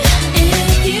back,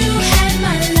 if you had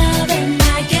my love and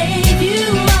I gave you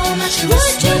all my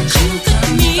trust, would you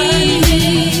come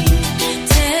me?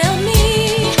 Tell me,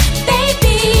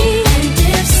 baby, and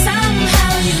if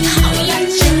somehow you knew that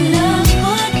your love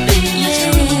would be,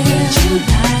 would you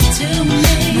lie to me?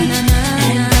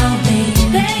 And oh,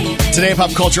 baby. Today in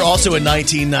pop culture, also in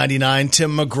 1999,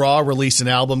 Tim McGraw released an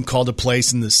album called A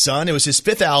Place in the Sun. It was his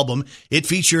 5th album. It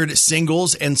featured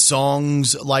singles and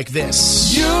songs like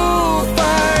this. You'll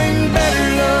find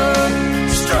better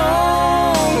love,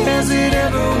 strong as it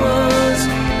ever was,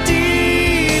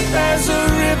 deep as a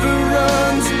river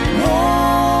runs,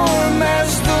 warm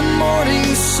as the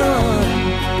morning sun.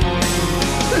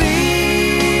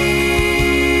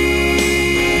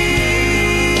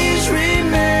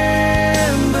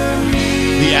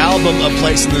 The album A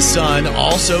Place in the Sun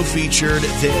also featured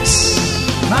this.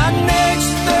 My next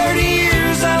 30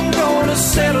 years, I'm gonna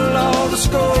settle all the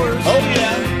scores. Oh,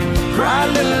 yeah. Cry a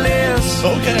little less.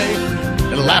 Okay.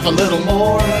 And laugh a little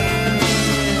more.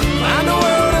 Find a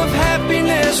world of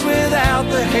happiness without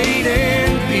the hate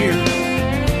and fear.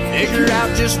 Figure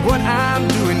out just what I'm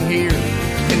doing here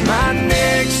in my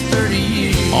next 30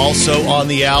 years. Also on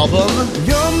the album,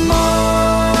 You're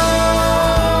more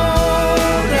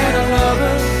than a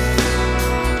lover.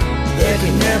 There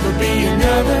can never be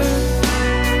another.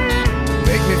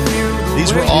 Make me feel the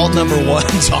these were all number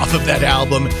ones off of that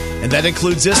album, and that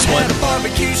includes this I one. had a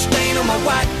barbecue stain on my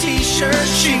white t-shirt.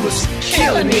 She was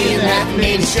killing me in that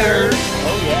mini skirt.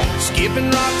 Oh, yeah.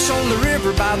 Skipping rocks on the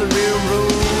river by the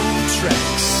railroad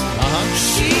tracks.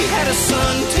 She had a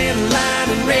suntan line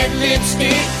and red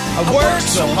lipstick. I worked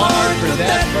so hard for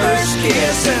that first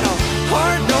kiss, and a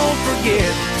heart don't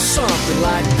forget, something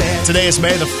like that. Today is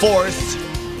May the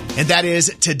 4th, and that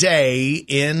is Today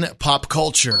in Pop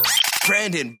Culture.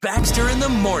 Brandon Baxter in the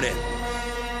morning.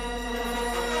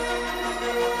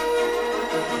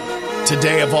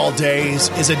 Today of all days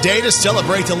is a day to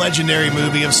celebrate the legendary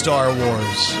movie of Star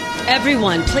Wars.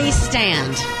 Everyone, please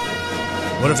stand.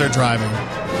 What if they're driving?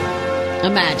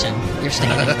 Imagine you're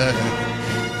standing.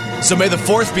 So may the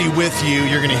 4th be with you.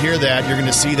 You're going to hear that. You're going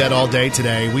to see that all day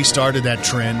today. We started that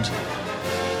trend.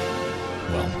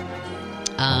 Well,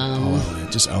 I'll own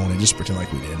it. Just own it. Just pretend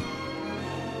like we did.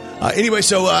 Anyway,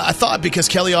 so I thought because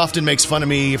Kelly often makes fun of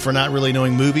me for not really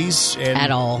knowing movies. And At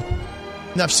all.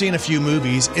 And I've seen a few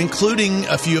movies, including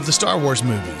a few of the Star Wars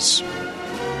movies.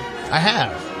 I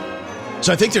have.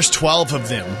 So I think there's 12 of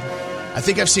them. I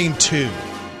think I've seen 2.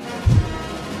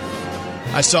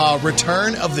 I saw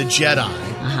Return of the Jedi,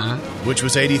 which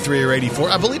was 83 or 84.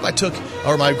 I believe my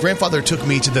grandfather took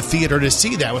me to the theater to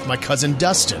see that with my cousin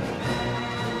Dustin.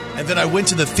 And then I went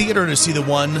to the theater to see the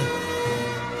one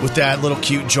with that little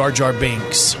cute Jar Jar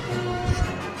Binks.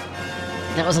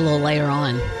 That was a little later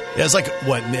on. Yeah, it was like,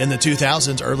 what, in the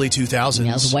 2000s, early 2000s?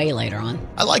 Yeah, it was way later on.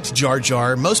 I liked Jar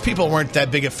Jar. Most people weren't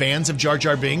that big of fans of Jar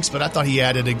Jar Binks, but I thought he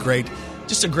added a great,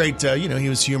 he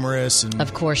was humorous and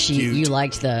Of course, you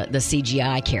liked the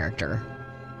CGI character.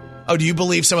 Oh, do you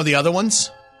believe some of the other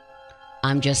ones?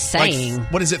 I'm just saying.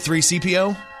 Like, what is it,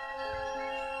 3CPO?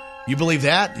 You believe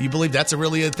that? You believe that's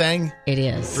really a thing? It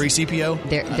is.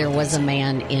 3CPO? There was a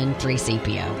man in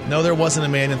 3CPO. No, there wasn't a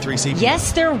man in 3CPO.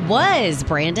 Yes, there was,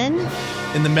 Brandon.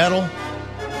 In the metal?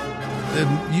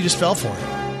 You just fell for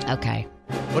it. Okay.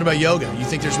 What about yoga? You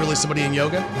think there's really somebody in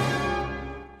yoga?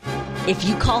 If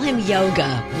you call him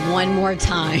Yoga one more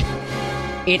time,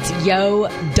 it's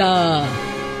Yo-Duh.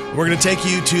 We're going to take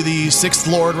you to the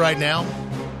 6th Lord right now.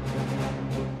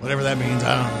 Whatever that means.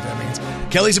 I don't know what that means.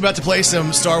 Kelly's about to play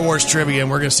some Star Wars trivia, and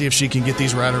we're going to see if she can get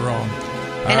these right or wrong.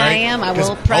 All and right? I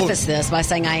will preface this by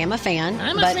saying I am a fan.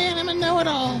 I'm a fan. I'm a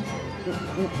know-it-all.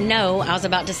 No, I was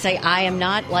about to say I am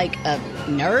not like a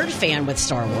nerd fan with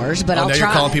Star Wars, but I'll now try.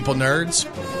 You're calling people nerds?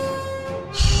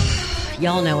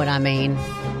 Y'all know what I mean.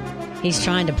 He's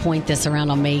trying to point this around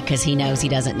on me because he knows he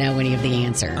doesn't know any of the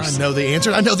answers. I know the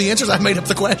answers. I made up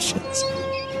the questions.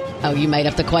 Oh, you made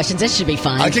up the questions? This should be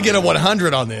fun. I could get a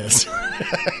 100 on this.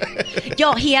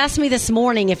 Y'all, he asked me this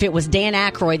morning if it was Dan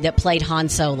Aykroyd that played Han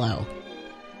Solo.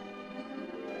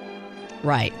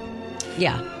 Right.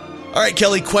 Yeah. All right,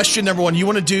 Kelly, question number 1. You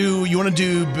want to do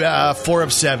 4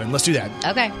 of 7. Let's do that.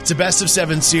 Okay. It's a best of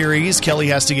 7 series. Kelly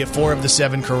has to get 4 of the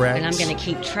 7 correct. And I'm going to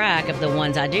keep track of the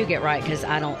ones I do get right because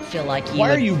I don't feel like you.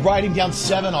 Why are you writing down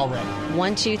 7 already?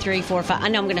 1, 2, 3, 4, 5. I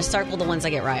know I'm going to circle the ones I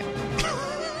get right.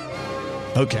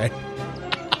 Okay.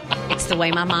 It's the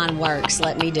way my mind works.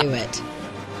 Let me do it.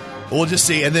 We'll just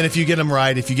see. And then if you get them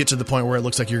right, if you get to the point where it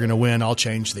looks like you're going to win, I'll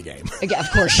change the game. Yeah,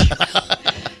 of course.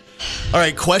 All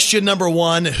right, question number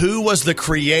 1. Who was the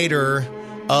creator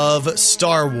of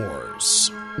Star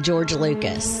Wars? George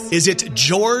Lucas. Is it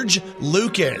George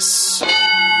Lucas?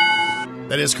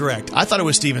 That is correct. I thought it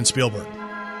was Steven Spielberg.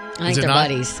 I think they're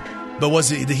buddies. But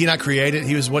did he not create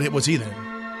it? What was he then?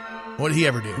 What did he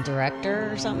ever do?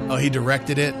 Director or something? Oh, he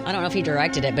directed it? I don't know if he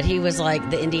directed it, but he was like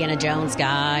the Indiana Jones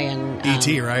guy. And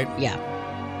E.T., right? Yeah.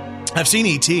 I've seen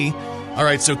E.T. All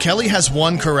right, so Kelly has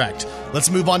one correct. Let's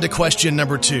move on to question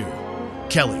number 2.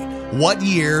 Kelly, what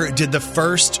year did the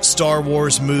first Star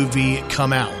Wars movie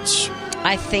come out?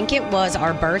 I think it was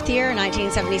our birth year,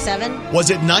 1977. Was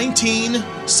it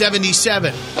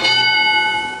 1977?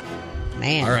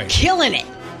 Man, all right. Killing it.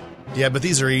 Yeah, but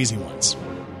these are easy ones.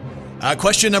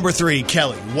 Question number 3,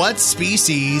 Kelly. What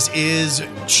species is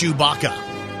Chewbacca?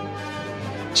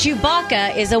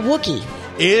 Chewbacca is a Wookiee.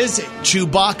 Is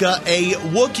Chewbacca a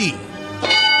Wookiee?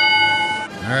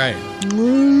 All right.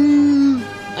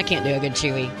 I can't do a good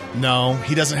Chewie. No,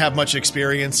 he doesn't have much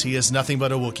experience. He is nothing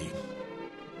but a Wookiee.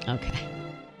 Okay.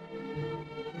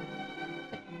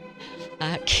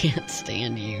 I can't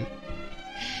stand you.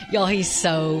 Y'all, he's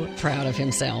so proud of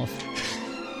himself.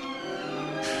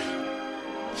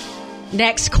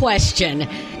 Next question.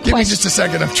 Give me just a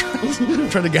second. I'm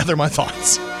trying to gather my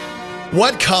thoughts.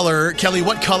 What color, Kelly,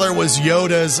 what color was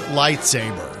Yoda's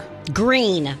lightsaber?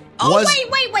 Green. Oh,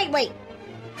 wait.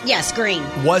 Yes, green.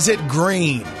 Was it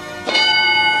green? All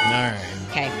right.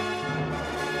 Okay.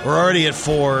 We're already at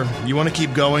 4. You want to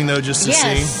keep going, though, just to see?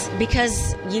 Yes,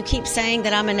 because you keep saying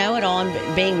that I'm a know-it-all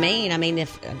and being mean. I mean, I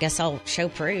guess I'll show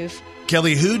proof.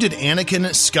 Kelly, who did Anakin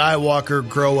Skywalker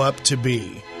grow up to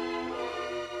be?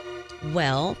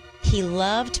 Well, he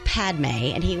loved Padme,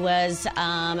 and he was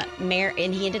and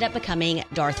he ended up becoming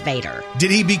Darth Vader.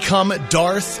 Did he become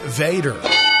Darth Vader?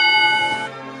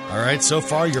 All right, so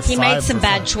far you're 5 He made some for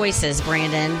bad 5. choices,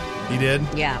 Brandon. He did?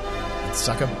 Yeah.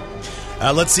 Suck him.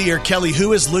 Let's see here. Kelly,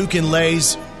 who is Luke and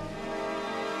Leia's...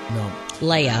 No.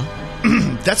 Leia.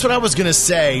 That's what I was going to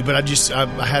say, but I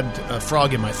had a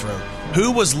frog in my throat.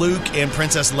 Who was Luke and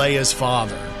Princess Leia's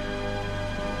father?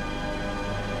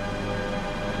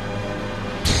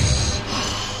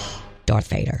 Darth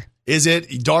Vader. Is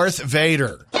it Darth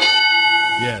Vader?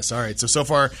 Yes, all right. So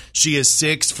far, she is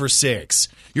 6 for 6.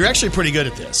 You're actually pretty good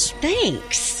at this.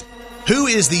 Thanks. Who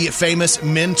is the famous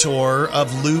mentor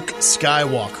of Luke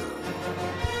Skywalker?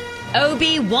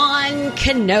 Obi-Wan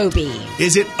Kenobi.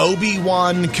 Is it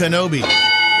Obi-Wan Kenobi?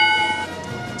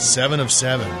 7 of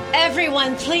 7.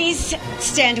 Everyone, please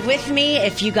stand with me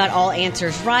if you got all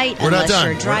answers right. We're not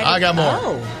done. You're driving. I got more.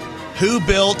 Oh. Who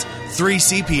built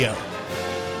 3CPO?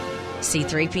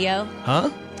 C-3PO? Huh?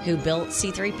 Who built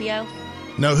C-3PO?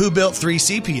 No, who built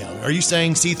 3CPO? Are you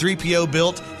saying C-3PO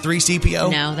built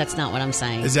 3CPO? No, that's not what I'm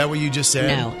saying. Is that what you just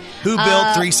said? No. Who built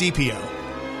 3CPO?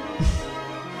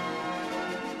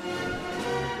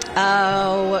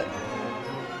 Oh.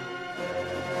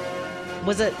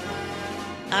 Was it...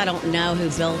 I don't know who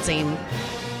built him.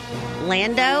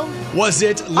 Lando? Was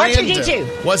it Lando?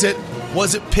 R2-D2. Was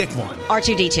it pick one?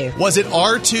 R2-D2. Was it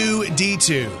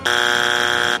R2-D2?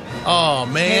 Oh,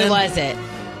 man. Who was it?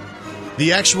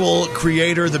 The actual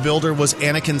creator, the builder, was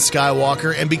Anakin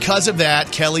Skywalker, and because of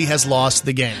that, Kelly has lost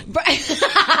the game.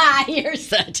 You're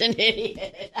such an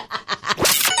idiot.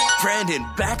 Brandon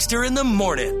Baxter in the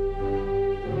morning.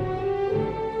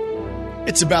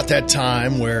 It's about that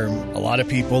time where a lot of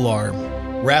people are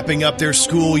wrapping up their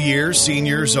school year.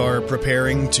 Seniors are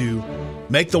preparing to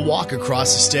make the walk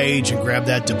across the stage and grab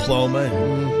that diploma,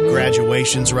 and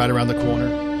graduation's right around the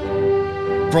corner.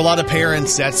 For a lot of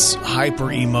parents, that's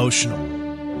hyper-emotional.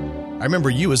 I remember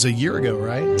you as a year ago,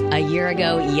 right? A year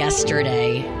ago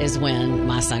yesterday is when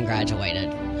my son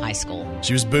graduated high school.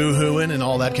 She was boo-hooing and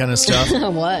all that kind of stuff. I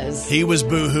was. He was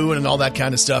boo-hooing and all that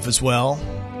kind of stuff as well.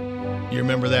 You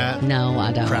remember that? No,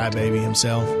 I don't. Crybaby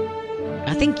himself.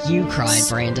 I think you cried,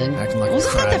 Brandon. Acting like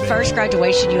Wasn't a that the crybaby. first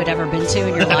graduation you had ever been to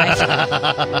in your life?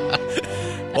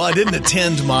 Well, I didn't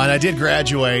attend mine. I did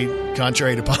graduate,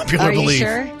 contrary to popular Are you belief.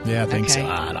 sure? Yeah, I think so. Okay.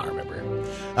 I don't remember.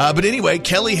 But anyway,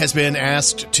 Kelly has been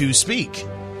asked to speak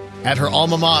at her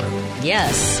alma mater.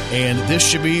 Yes. And this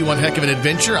should be one heck of an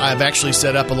adventure. I've actually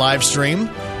set up a live stream.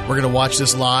 We're going to watch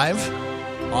this live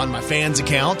on my fans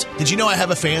account. Did you know I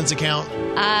have a fans account?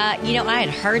 I had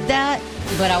heard that,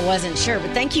 but I wasn't sure.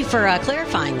 But thank you for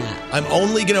clarifying that. I'm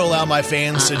only going to allow my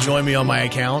fans to join me on my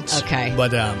account. Okay.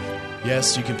 But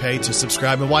yes, you can pay to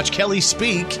subscribe and watch Kelly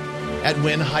speak at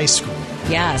Wynn High School.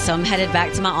 Yeah, so I'm headed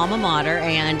back to my alma mater,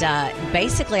 and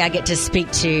basically I get to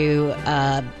speak to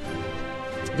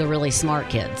the really smart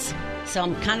kids. So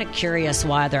I'm kind of curious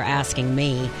why they're asking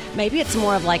me. Maybe it's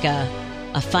more of like a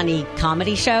funny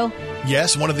comedy show.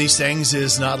 Yes, one of these things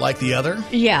is not like the other.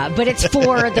 Yeah, but it's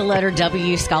for the letter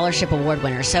W Scholarship Award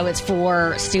winners. So it's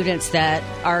for students that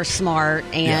are smart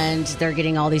and they're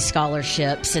getting all these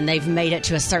scholarships and they've made it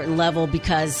to a certain level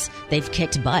because they've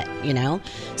kicked butt, you know?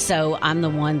 So I'm the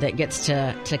one that gets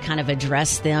to kind of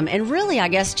address them and really, I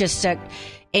guess, just to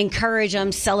encourage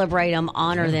them, celebrate them,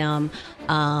 honor them,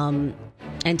 and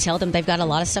tell them they've got a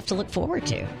lot of stuff to look forward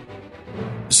to.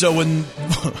 So when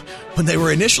they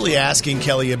were initially asking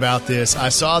Kelly about this, I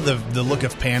saw the look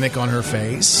of panic on her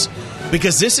face,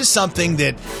 because this is something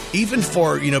that even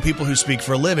for, people who speak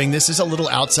for a living, this is a little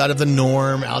outside of the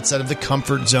norm, outside of the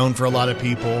comfort zone for a lot of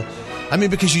people. I mean,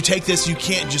 because you take this, you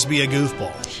can't just be a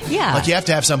goofball. Yeah. Like, you have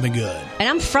to have something good. And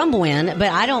I'm from Wynn, but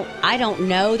I don't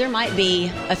know. There might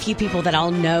be a few people that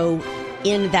I'll know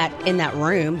in that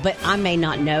room, but I may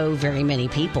not know very many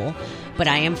people. But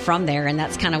I am from there, and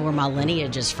that's kind of where my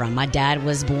lineage is from. My dad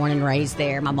was born and raised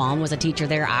there. My mom was a teacher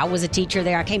there. I was a teacher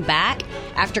there. I came back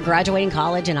after graduating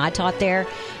college, and I taught there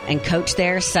and coached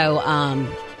there. So, has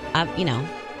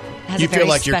You a very feel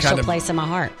like you're special kind of place in my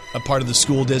heart. A part of the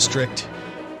school district?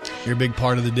 You're a big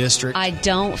part of the district? I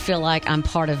don't feel like I'm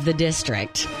part of the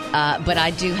district, but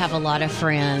I do have a lot of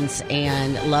friends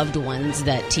and loved ones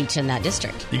that teach in that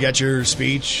district. You got your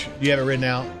speech? You have it written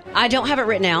out? I don't have it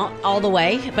written out all the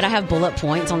way, but I have bullet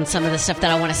points on some of the stuff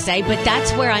that I want to say, but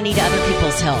that's where I need other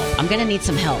people's help. I'm going to need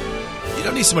some help. You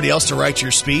don't need somebody else to write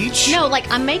your speech? No,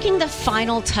 I'm making the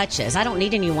final touches. I don't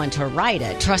need anyone to write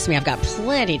it. Trust me, I've got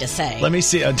plenty to say. Let me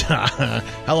see. How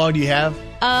long do you have?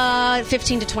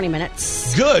 15 to 20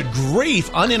 minutes. Good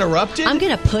grief. Uninterrupted? I'm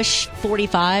going to push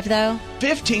 45, though.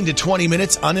 15 to 20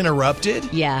 minutes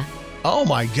uninterrupted? Yeah. Oh,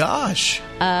 my gosh.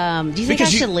 Do you think I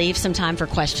should leave some time for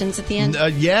questions at the end?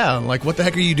 Yeah. Like, what the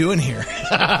heck are you doing here?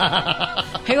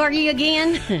 Who are you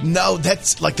again? No,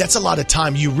 that's a lot of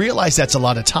time. You realize that's a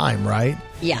lot of time, right?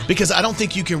 Yeah. Because I don't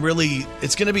think you can really,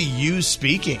 it's going to be you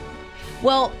speaking.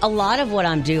 Well, a lot of what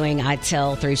I'm doing, I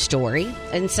tell through story.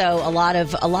 And so a lot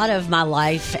of my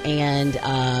life and,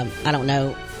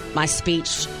 my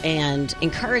speech and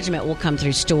encouragement will come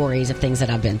through stories of things that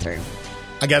I've been through.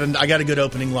 I got a good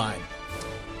opening line.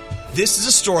 This is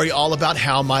a story all about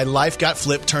how my life got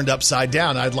flipped, turned upside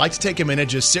down. I'd like to take a minute,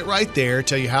 just sit right there,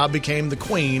 tell you how I became the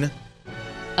queen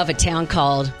of a town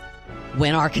called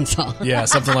Wynn, Arkansas. Yeah,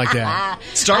 something like that.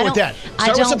 Start with that.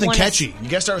 Start with something catchy. You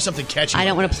got to start with something catchy. I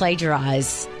don't want to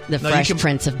plagiarize the Fresh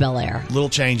Prince of Bel-Air. Little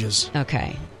changes.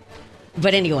 Okay.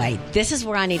 But anyway, this is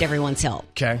where I need everyone's help.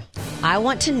 Okay. I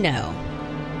want to know,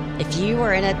 if you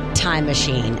were in a time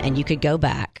machine and you could go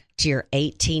back to your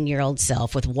 18-year-old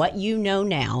self with what you know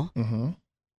now,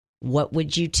 what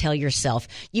would you tell yourself?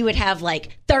 You would have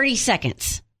 30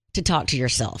 seconds to talk to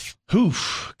yourself.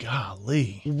 Oof,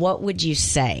 golly. What would you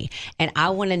say? And I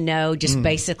want to know just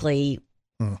basically,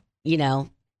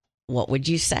 what would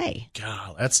you say?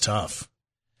 God, that's tough.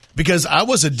 Because I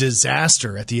was a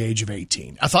disaster at the age of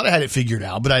 18. I thought I had it figured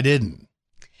out, but I didn't.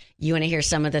 You want to hear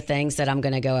some of the things that I'm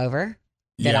going to go over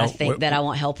that I think that I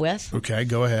want help with? Okay,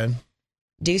 go ahead.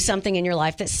 Do something in your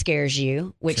life that scares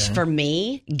you, which for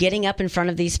me, getting up in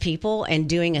front of these people and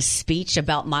doing a speech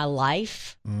about my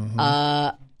life,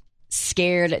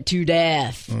 scared to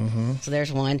death. So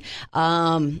there's one.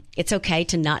 It's okay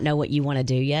to not know what you want to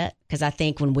do yet. Because I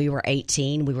think when we were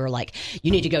 18, we were like, you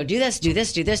need to go do this, do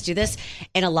this, do this, do this.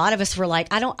 And a lot of us were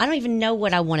like, I don't even know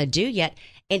what I want to do yet.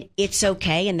 And it's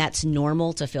okay. And that's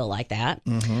normal to feel like that.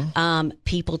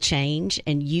 People change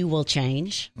and you will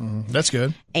change. That's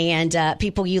good. And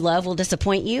people you love will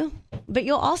disappoint you, but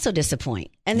you'll also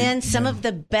disappoint. And then some of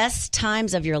the best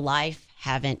times of your life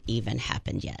haven't even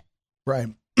happened yet. Right.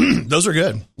 Those are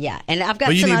good. Yeah. And I've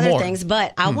got some other things,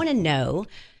 but I want to know,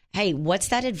 hey, what's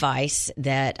that advice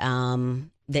that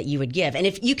that you would give? And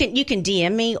if you can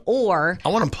DM me, or I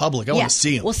want them public. I want to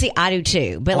see them. Well, see, I do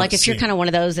too. But if you're kind of one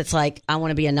of those that's like, I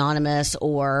want to be anonymous,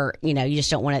 or you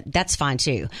just don't want to, that's fine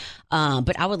too.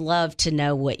 But I would love to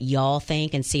know what y'all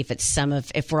think and see if it's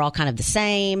if we're all kind of the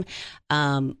same.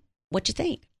 What you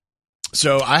think?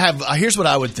 So here's what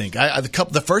I would think.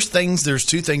 The first things, there's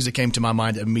two things that came to my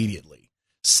mind immediately.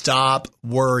 Stop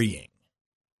worrying.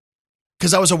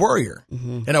 Because I was a worrier,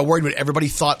 and I worried what everybody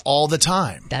thought all the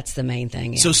time. That's the main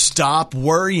thing. Yeah. So stop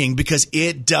worrying, because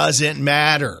it doesn't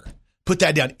matter. Put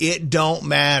that down. It don't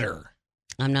matter.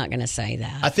 I'm not going to say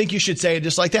that. I think you should say it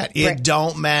just like that. It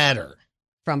don't matter.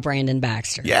 From Brandon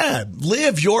Baxter. Yeah.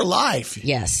 Live your life.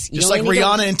 Yes. Just like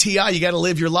Rihanna and T.I., you got to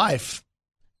live your life.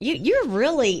 You're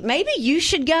really, maybe you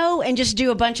should go and just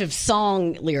do a bunch of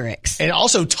song lyrics. And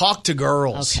also talk to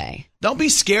girls. Okay. Don't be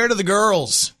scared of the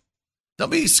girls.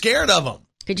 Don't be scared of them.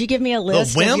 Could you give me a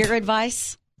list of your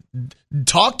advice?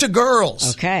 Talk to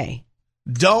girls. Okay.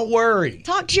 Don't worry.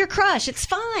 Talk to your crush. It's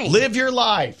fine. Live your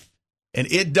life.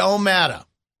 And it don't matter.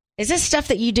 Is this stuff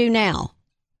that you do now?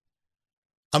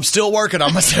 I'm still working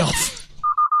on myself.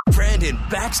 Brandon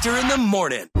Baxter in the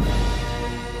morning.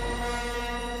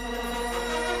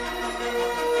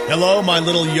 Hello, my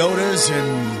little Yodas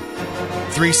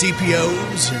and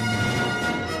 3CPOs and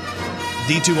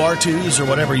D2R2s or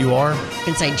whatever you are. You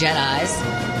can say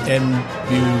Jedis. And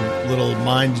you little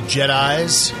mind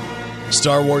Jedis,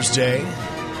 Star Wars Day.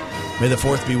 May the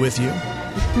 4th be with you.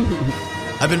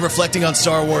 I've been reflecting on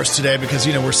Star Wars today because,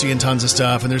 we're seeing tons of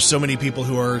stuff, and there's so many people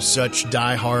who are such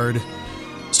diehard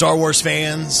Star Wars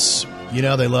fans.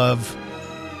 They love,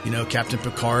 Captain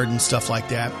Picard and stuff like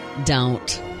that.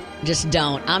 Don't. Just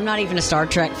don't. I'm not even a Star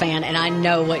Trek fan, and I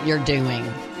know what you're doing.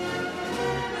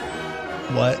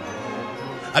 What?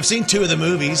 I've seen 2 of the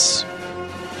movies.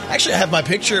 Actually, I have my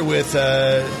picture with,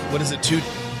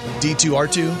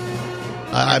 D2R2?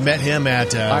 I met him at...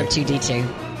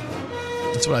 R2-D2.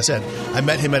 That's what I said. I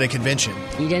met him at a convention.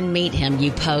 You didn't meet him.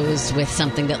 You posed with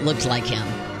something that looked like him.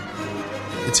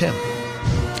 It's him.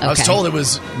 Okay. I was told it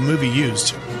was movie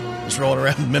used. Just rolling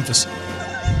around in Memphis.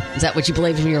 Is that what you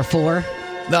believed when you were 4?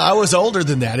 No, I was older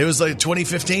than that. It was like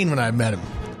 2015 when I met him.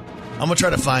 I'm going to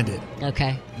try to find it.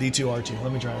 Okay. D2R2.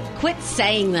 Let me try it. Quit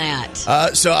saying that.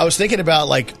 So I was thinking about,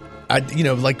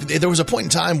 there was a point in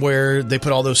time where they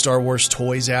put all those Star Wars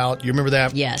toys out. You remember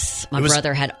that? Yes. My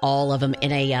brother had all of them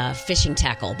in a fishing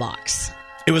tackle box.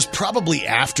 It was probably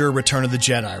after Return of the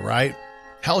Jedi, right?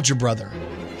 How old's your brother?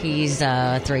 He's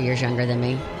 3 years younger than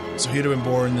me. So he'd have been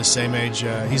born the same age.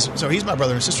 He's my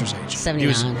brother and sister's age.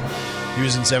 79. He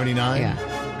was in 79?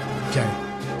 Yeah. Okay.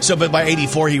 So, but by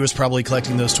 84, he was probably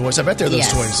collecting those toys. I bet they're those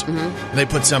toys. Mm-hmm. They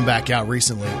put some back out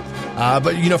recently.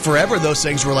 But, forever those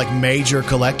things were like major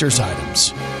collector's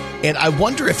items. And I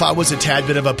wonder if I was a tad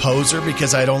bit of a poser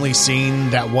because I'd only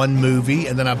seen that one movie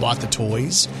and then I bought the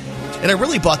toys. And I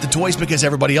really bought the toys because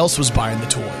everybody else was buying the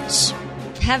toys.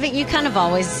 Haven't you kind of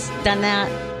always done that?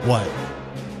 What?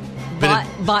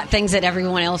 Bought things that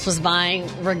everyone else was buying,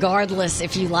 regardless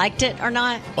if you liked it or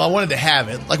not? Well, I wanted to have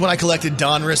it. Like when I collected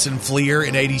Donruss and Fleer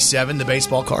in 87, the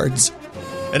baseball cards,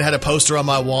 and had a poster on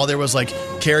my wall. There was like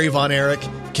Kerry Von Erich,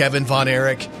 Kevin Von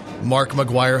Erich, Mark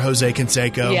McGuire, Jose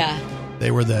Canseco. Yeah. They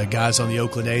were the guys on the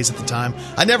Oakland A's at the time.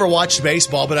 I never watched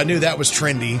baseball, but I knew that was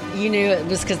trendy. You knew it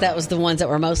was because that was the ones that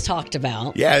were most talked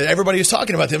about. Yeah, everybody was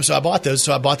talking about them, so I bought those.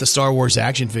 So I bought the Star Wars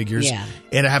action figures. Yeah.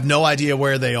 And I have no idea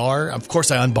where they are. Of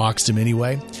course, I unboxed them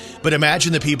anyway. But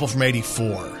imagine the people from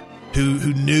 84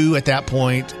 who knew at that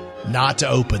point not to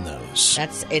open those.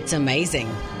 It's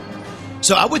amazing.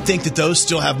 So I would think that those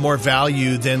still have more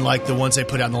value than like the ones they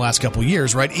put out in the last couple of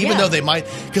years, right? Even though they might,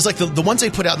 because like the ones they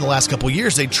put out in the last couple of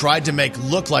years, they tried to make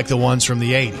look like the ones from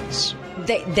the 80s.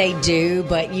 They do,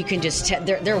 but you can just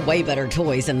they're way better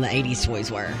toys than the 80s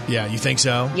toys were. Yeah, you think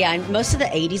so? Yeah, and most of the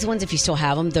 80s ones, if you still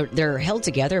have them, they're held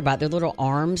together by their little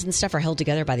arms and stuff are held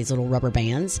together by these little rubber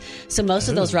bands. So most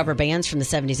of those rubber bands from the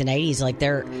 70s and 80s, like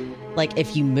they're like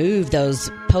if you move those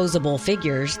posable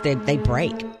figures, they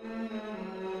break.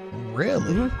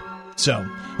 Really? Mm-hmm. So,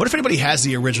 what if anybody has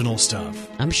the original stuff?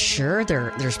 I'm sure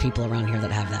there's people around here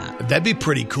that have that. That'd be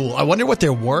pretty cool. I wonder what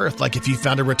they're worth. Like if you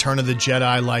found a Return of the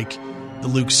Jedi, like the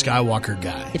Luke Skywalker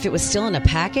guy. If it was still in a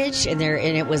package and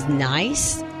it was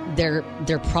nice, they're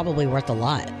probably worth a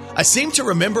lot. I seem to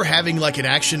remember having like an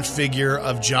action figure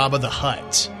of Jabba the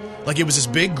Hutt. Like it was this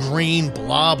big green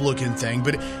blob looking thing,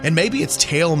 and maybe its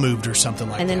tail moved or something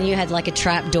like that. And then you had like a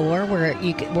trap door where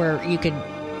you could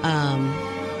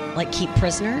like keep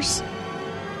prisoners.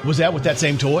 Was that with that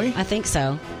same toy? I think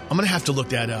so. I'm going to have to look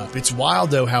that up. It's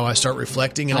wild, though, how I start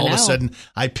reflecting, and all of a sudden,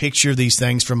 I picture these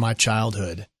things from my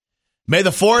childhood. May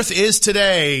the 4th is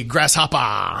today,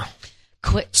 Grasshopper.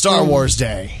 Star Wars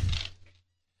Day.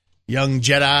 Young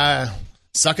Jedi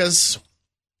suckers.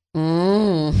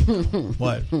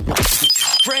 What?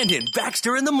 Brandon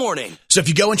Baxter in the morning. So if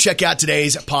you go and check out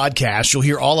today's podcast, you'll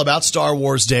hear all about Star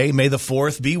Wars Day. May the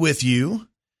 4th be with you.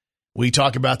 We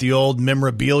talk about the old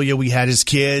memorabilia we had as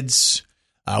kids.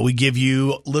 We give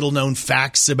you little-known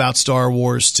facts about Star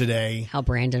Wars today. How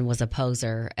Brandon was a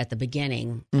poser at the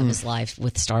beginning of his life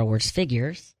with Star Wars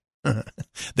figures.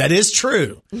 That is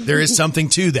true. There is something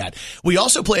to that. We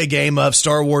also play a game of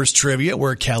Star Wars trivia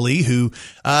where Kelly, who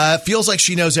feels like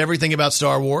she knows everything about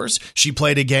Star Wars, she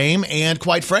played a game, and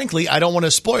quite frankly, I don't want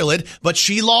to spoil it, but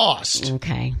she lost.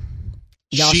 Okay.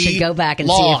 Y'all should go back and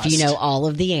see if you know all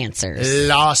of the answers.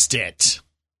 Lost it.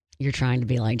 You're trying to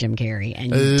be like Jim Carrey,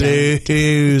 and you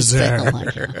Loser. don't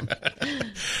like him.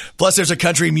 Plus, there's a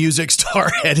country music star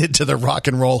headed to the Rock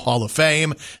and Roll Hall of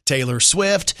Fame. Taylor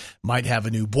Swift might have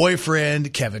a new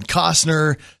boyfriend, Kevin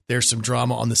Costner. There's some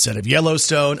drama on the set of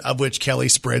Yellowstone, of which Kelly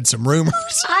spread some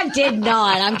rumors. I did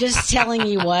not. I'm just telling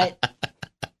you what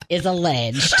is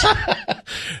alleged.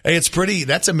 Hey, it's pretty.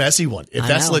 That's a messy one. If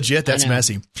that's legit, that's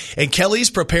messy. And Kelly's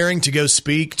preparing to go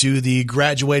speak to the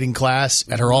graduating class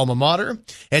at her alma mater,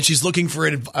 and she's looking for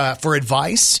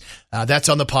advice. That's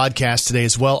on the podcast today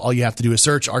as well. All you have to do is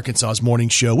search Arkansas's Morning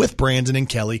Show with Brandon and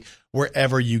Kelly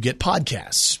wherever you get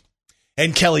podcasts.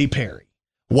 And Kelly Perry,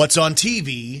 what's on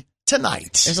TV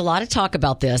tonight? There's a lot of talk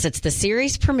about this. It's the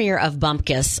series premiere of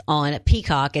Bumpkus on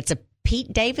Peacock. It's a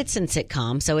Pete Davidson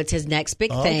sitcom, so it's his next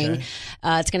big thing.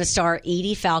 It's going to star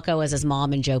Edie Falco as his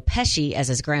mom and Joe Pesci as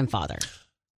his grandfather.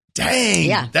 Dang.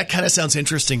 Yeah. That kind of sounds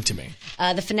interesting to me.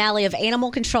 The finale of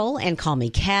Animal Control and Call Me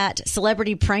Kat.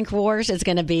 Celebrity Prank Wars is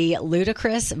going to be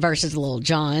Ludacris versus Lil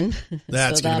Jon.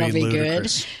 That's so going to be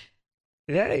ludicrous. Good.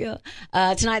 There you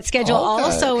go. Tonight's schedule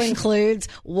also includes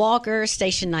Walker,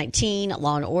 Station 19,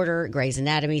 Law and Order, Grey's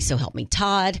Anatomy, So Help Me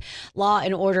Todd, Law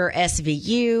and Order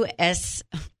SVU,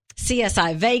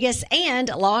 CSI Vegas, and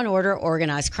Law and Order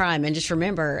Organized Crime. And just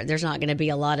remember, there's not going to be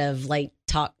a lot of late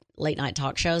night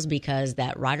talk shows because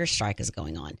that writer's strike is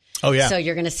going on. Oh, yeah. So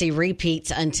you're going to see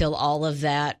repeats until all of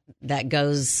that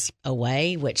goes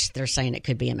away, which they're saying it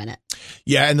could be a minute.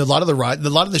 Yeah, and a lot of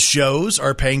the shows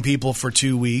are paying people for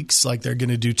 2 weeks. Like they're going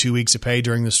to do 2 weeks of pay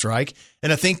during the strike.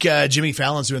 And I think Jimmy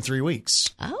Fallon's doing 3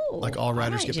 weeks. Oh, like all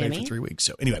writers get paid Jimmy. for 3 weeks.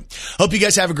 So anyway, hope you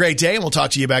guys have a great day, and we'll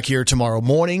talk to you back here tomorrow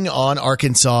morning on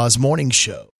Arkansas's Morning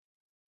Show.